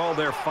State's called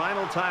their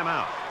final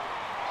timeout.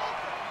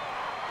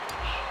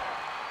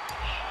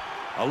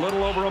 A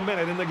little over a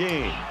minute in the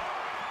game.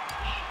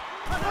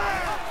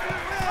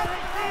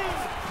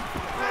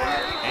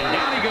 And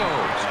down he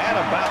goes at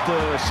about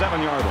the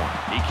 7-yard line.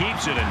 He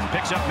keeps it and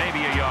picks up maybe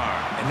a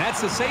yard. And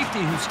that's the safety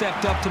who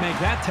stepped up to make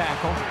that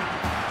tackle.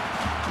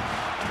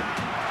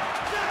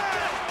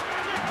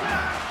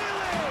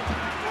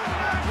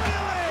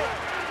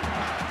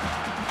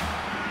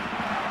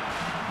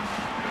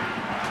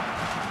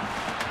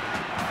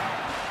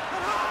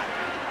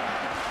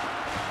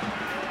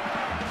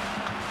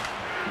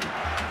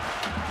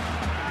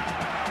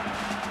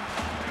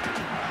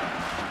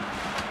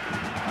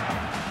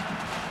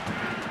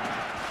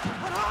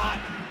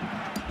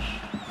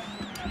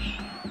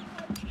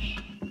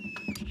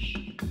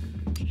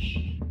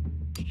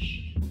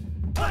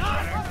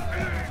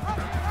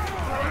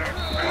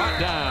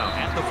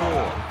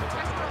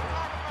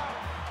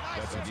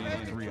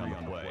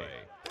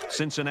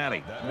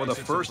 Cincinnati with a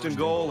 1st and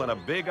goal and a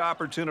big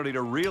opportunity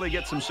to really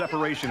get some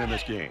separation in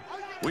this game.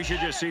 We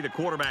should just see the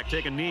quarterback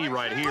take a knee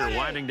right here,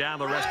 winding down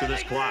the rest of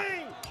this clock.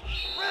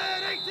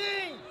 Red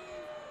 18.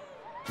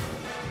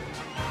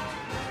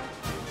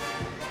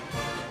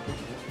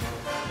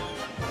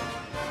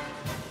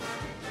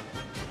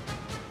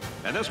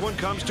 And this one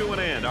comes to an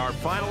end. Our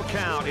final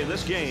count in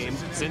this game,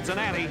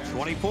 Cincinnati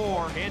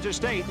 24, Kansas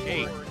State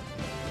 8.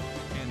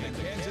 And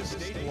the Kansas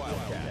State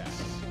Wildcats.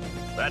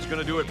 That's going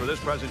to do it for this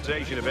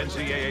presentation of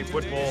NCAA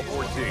Football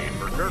 14.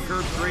 For Kirk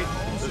Herbstreit,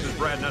 this is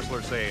Brad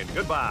Nessler saying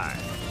goodbye.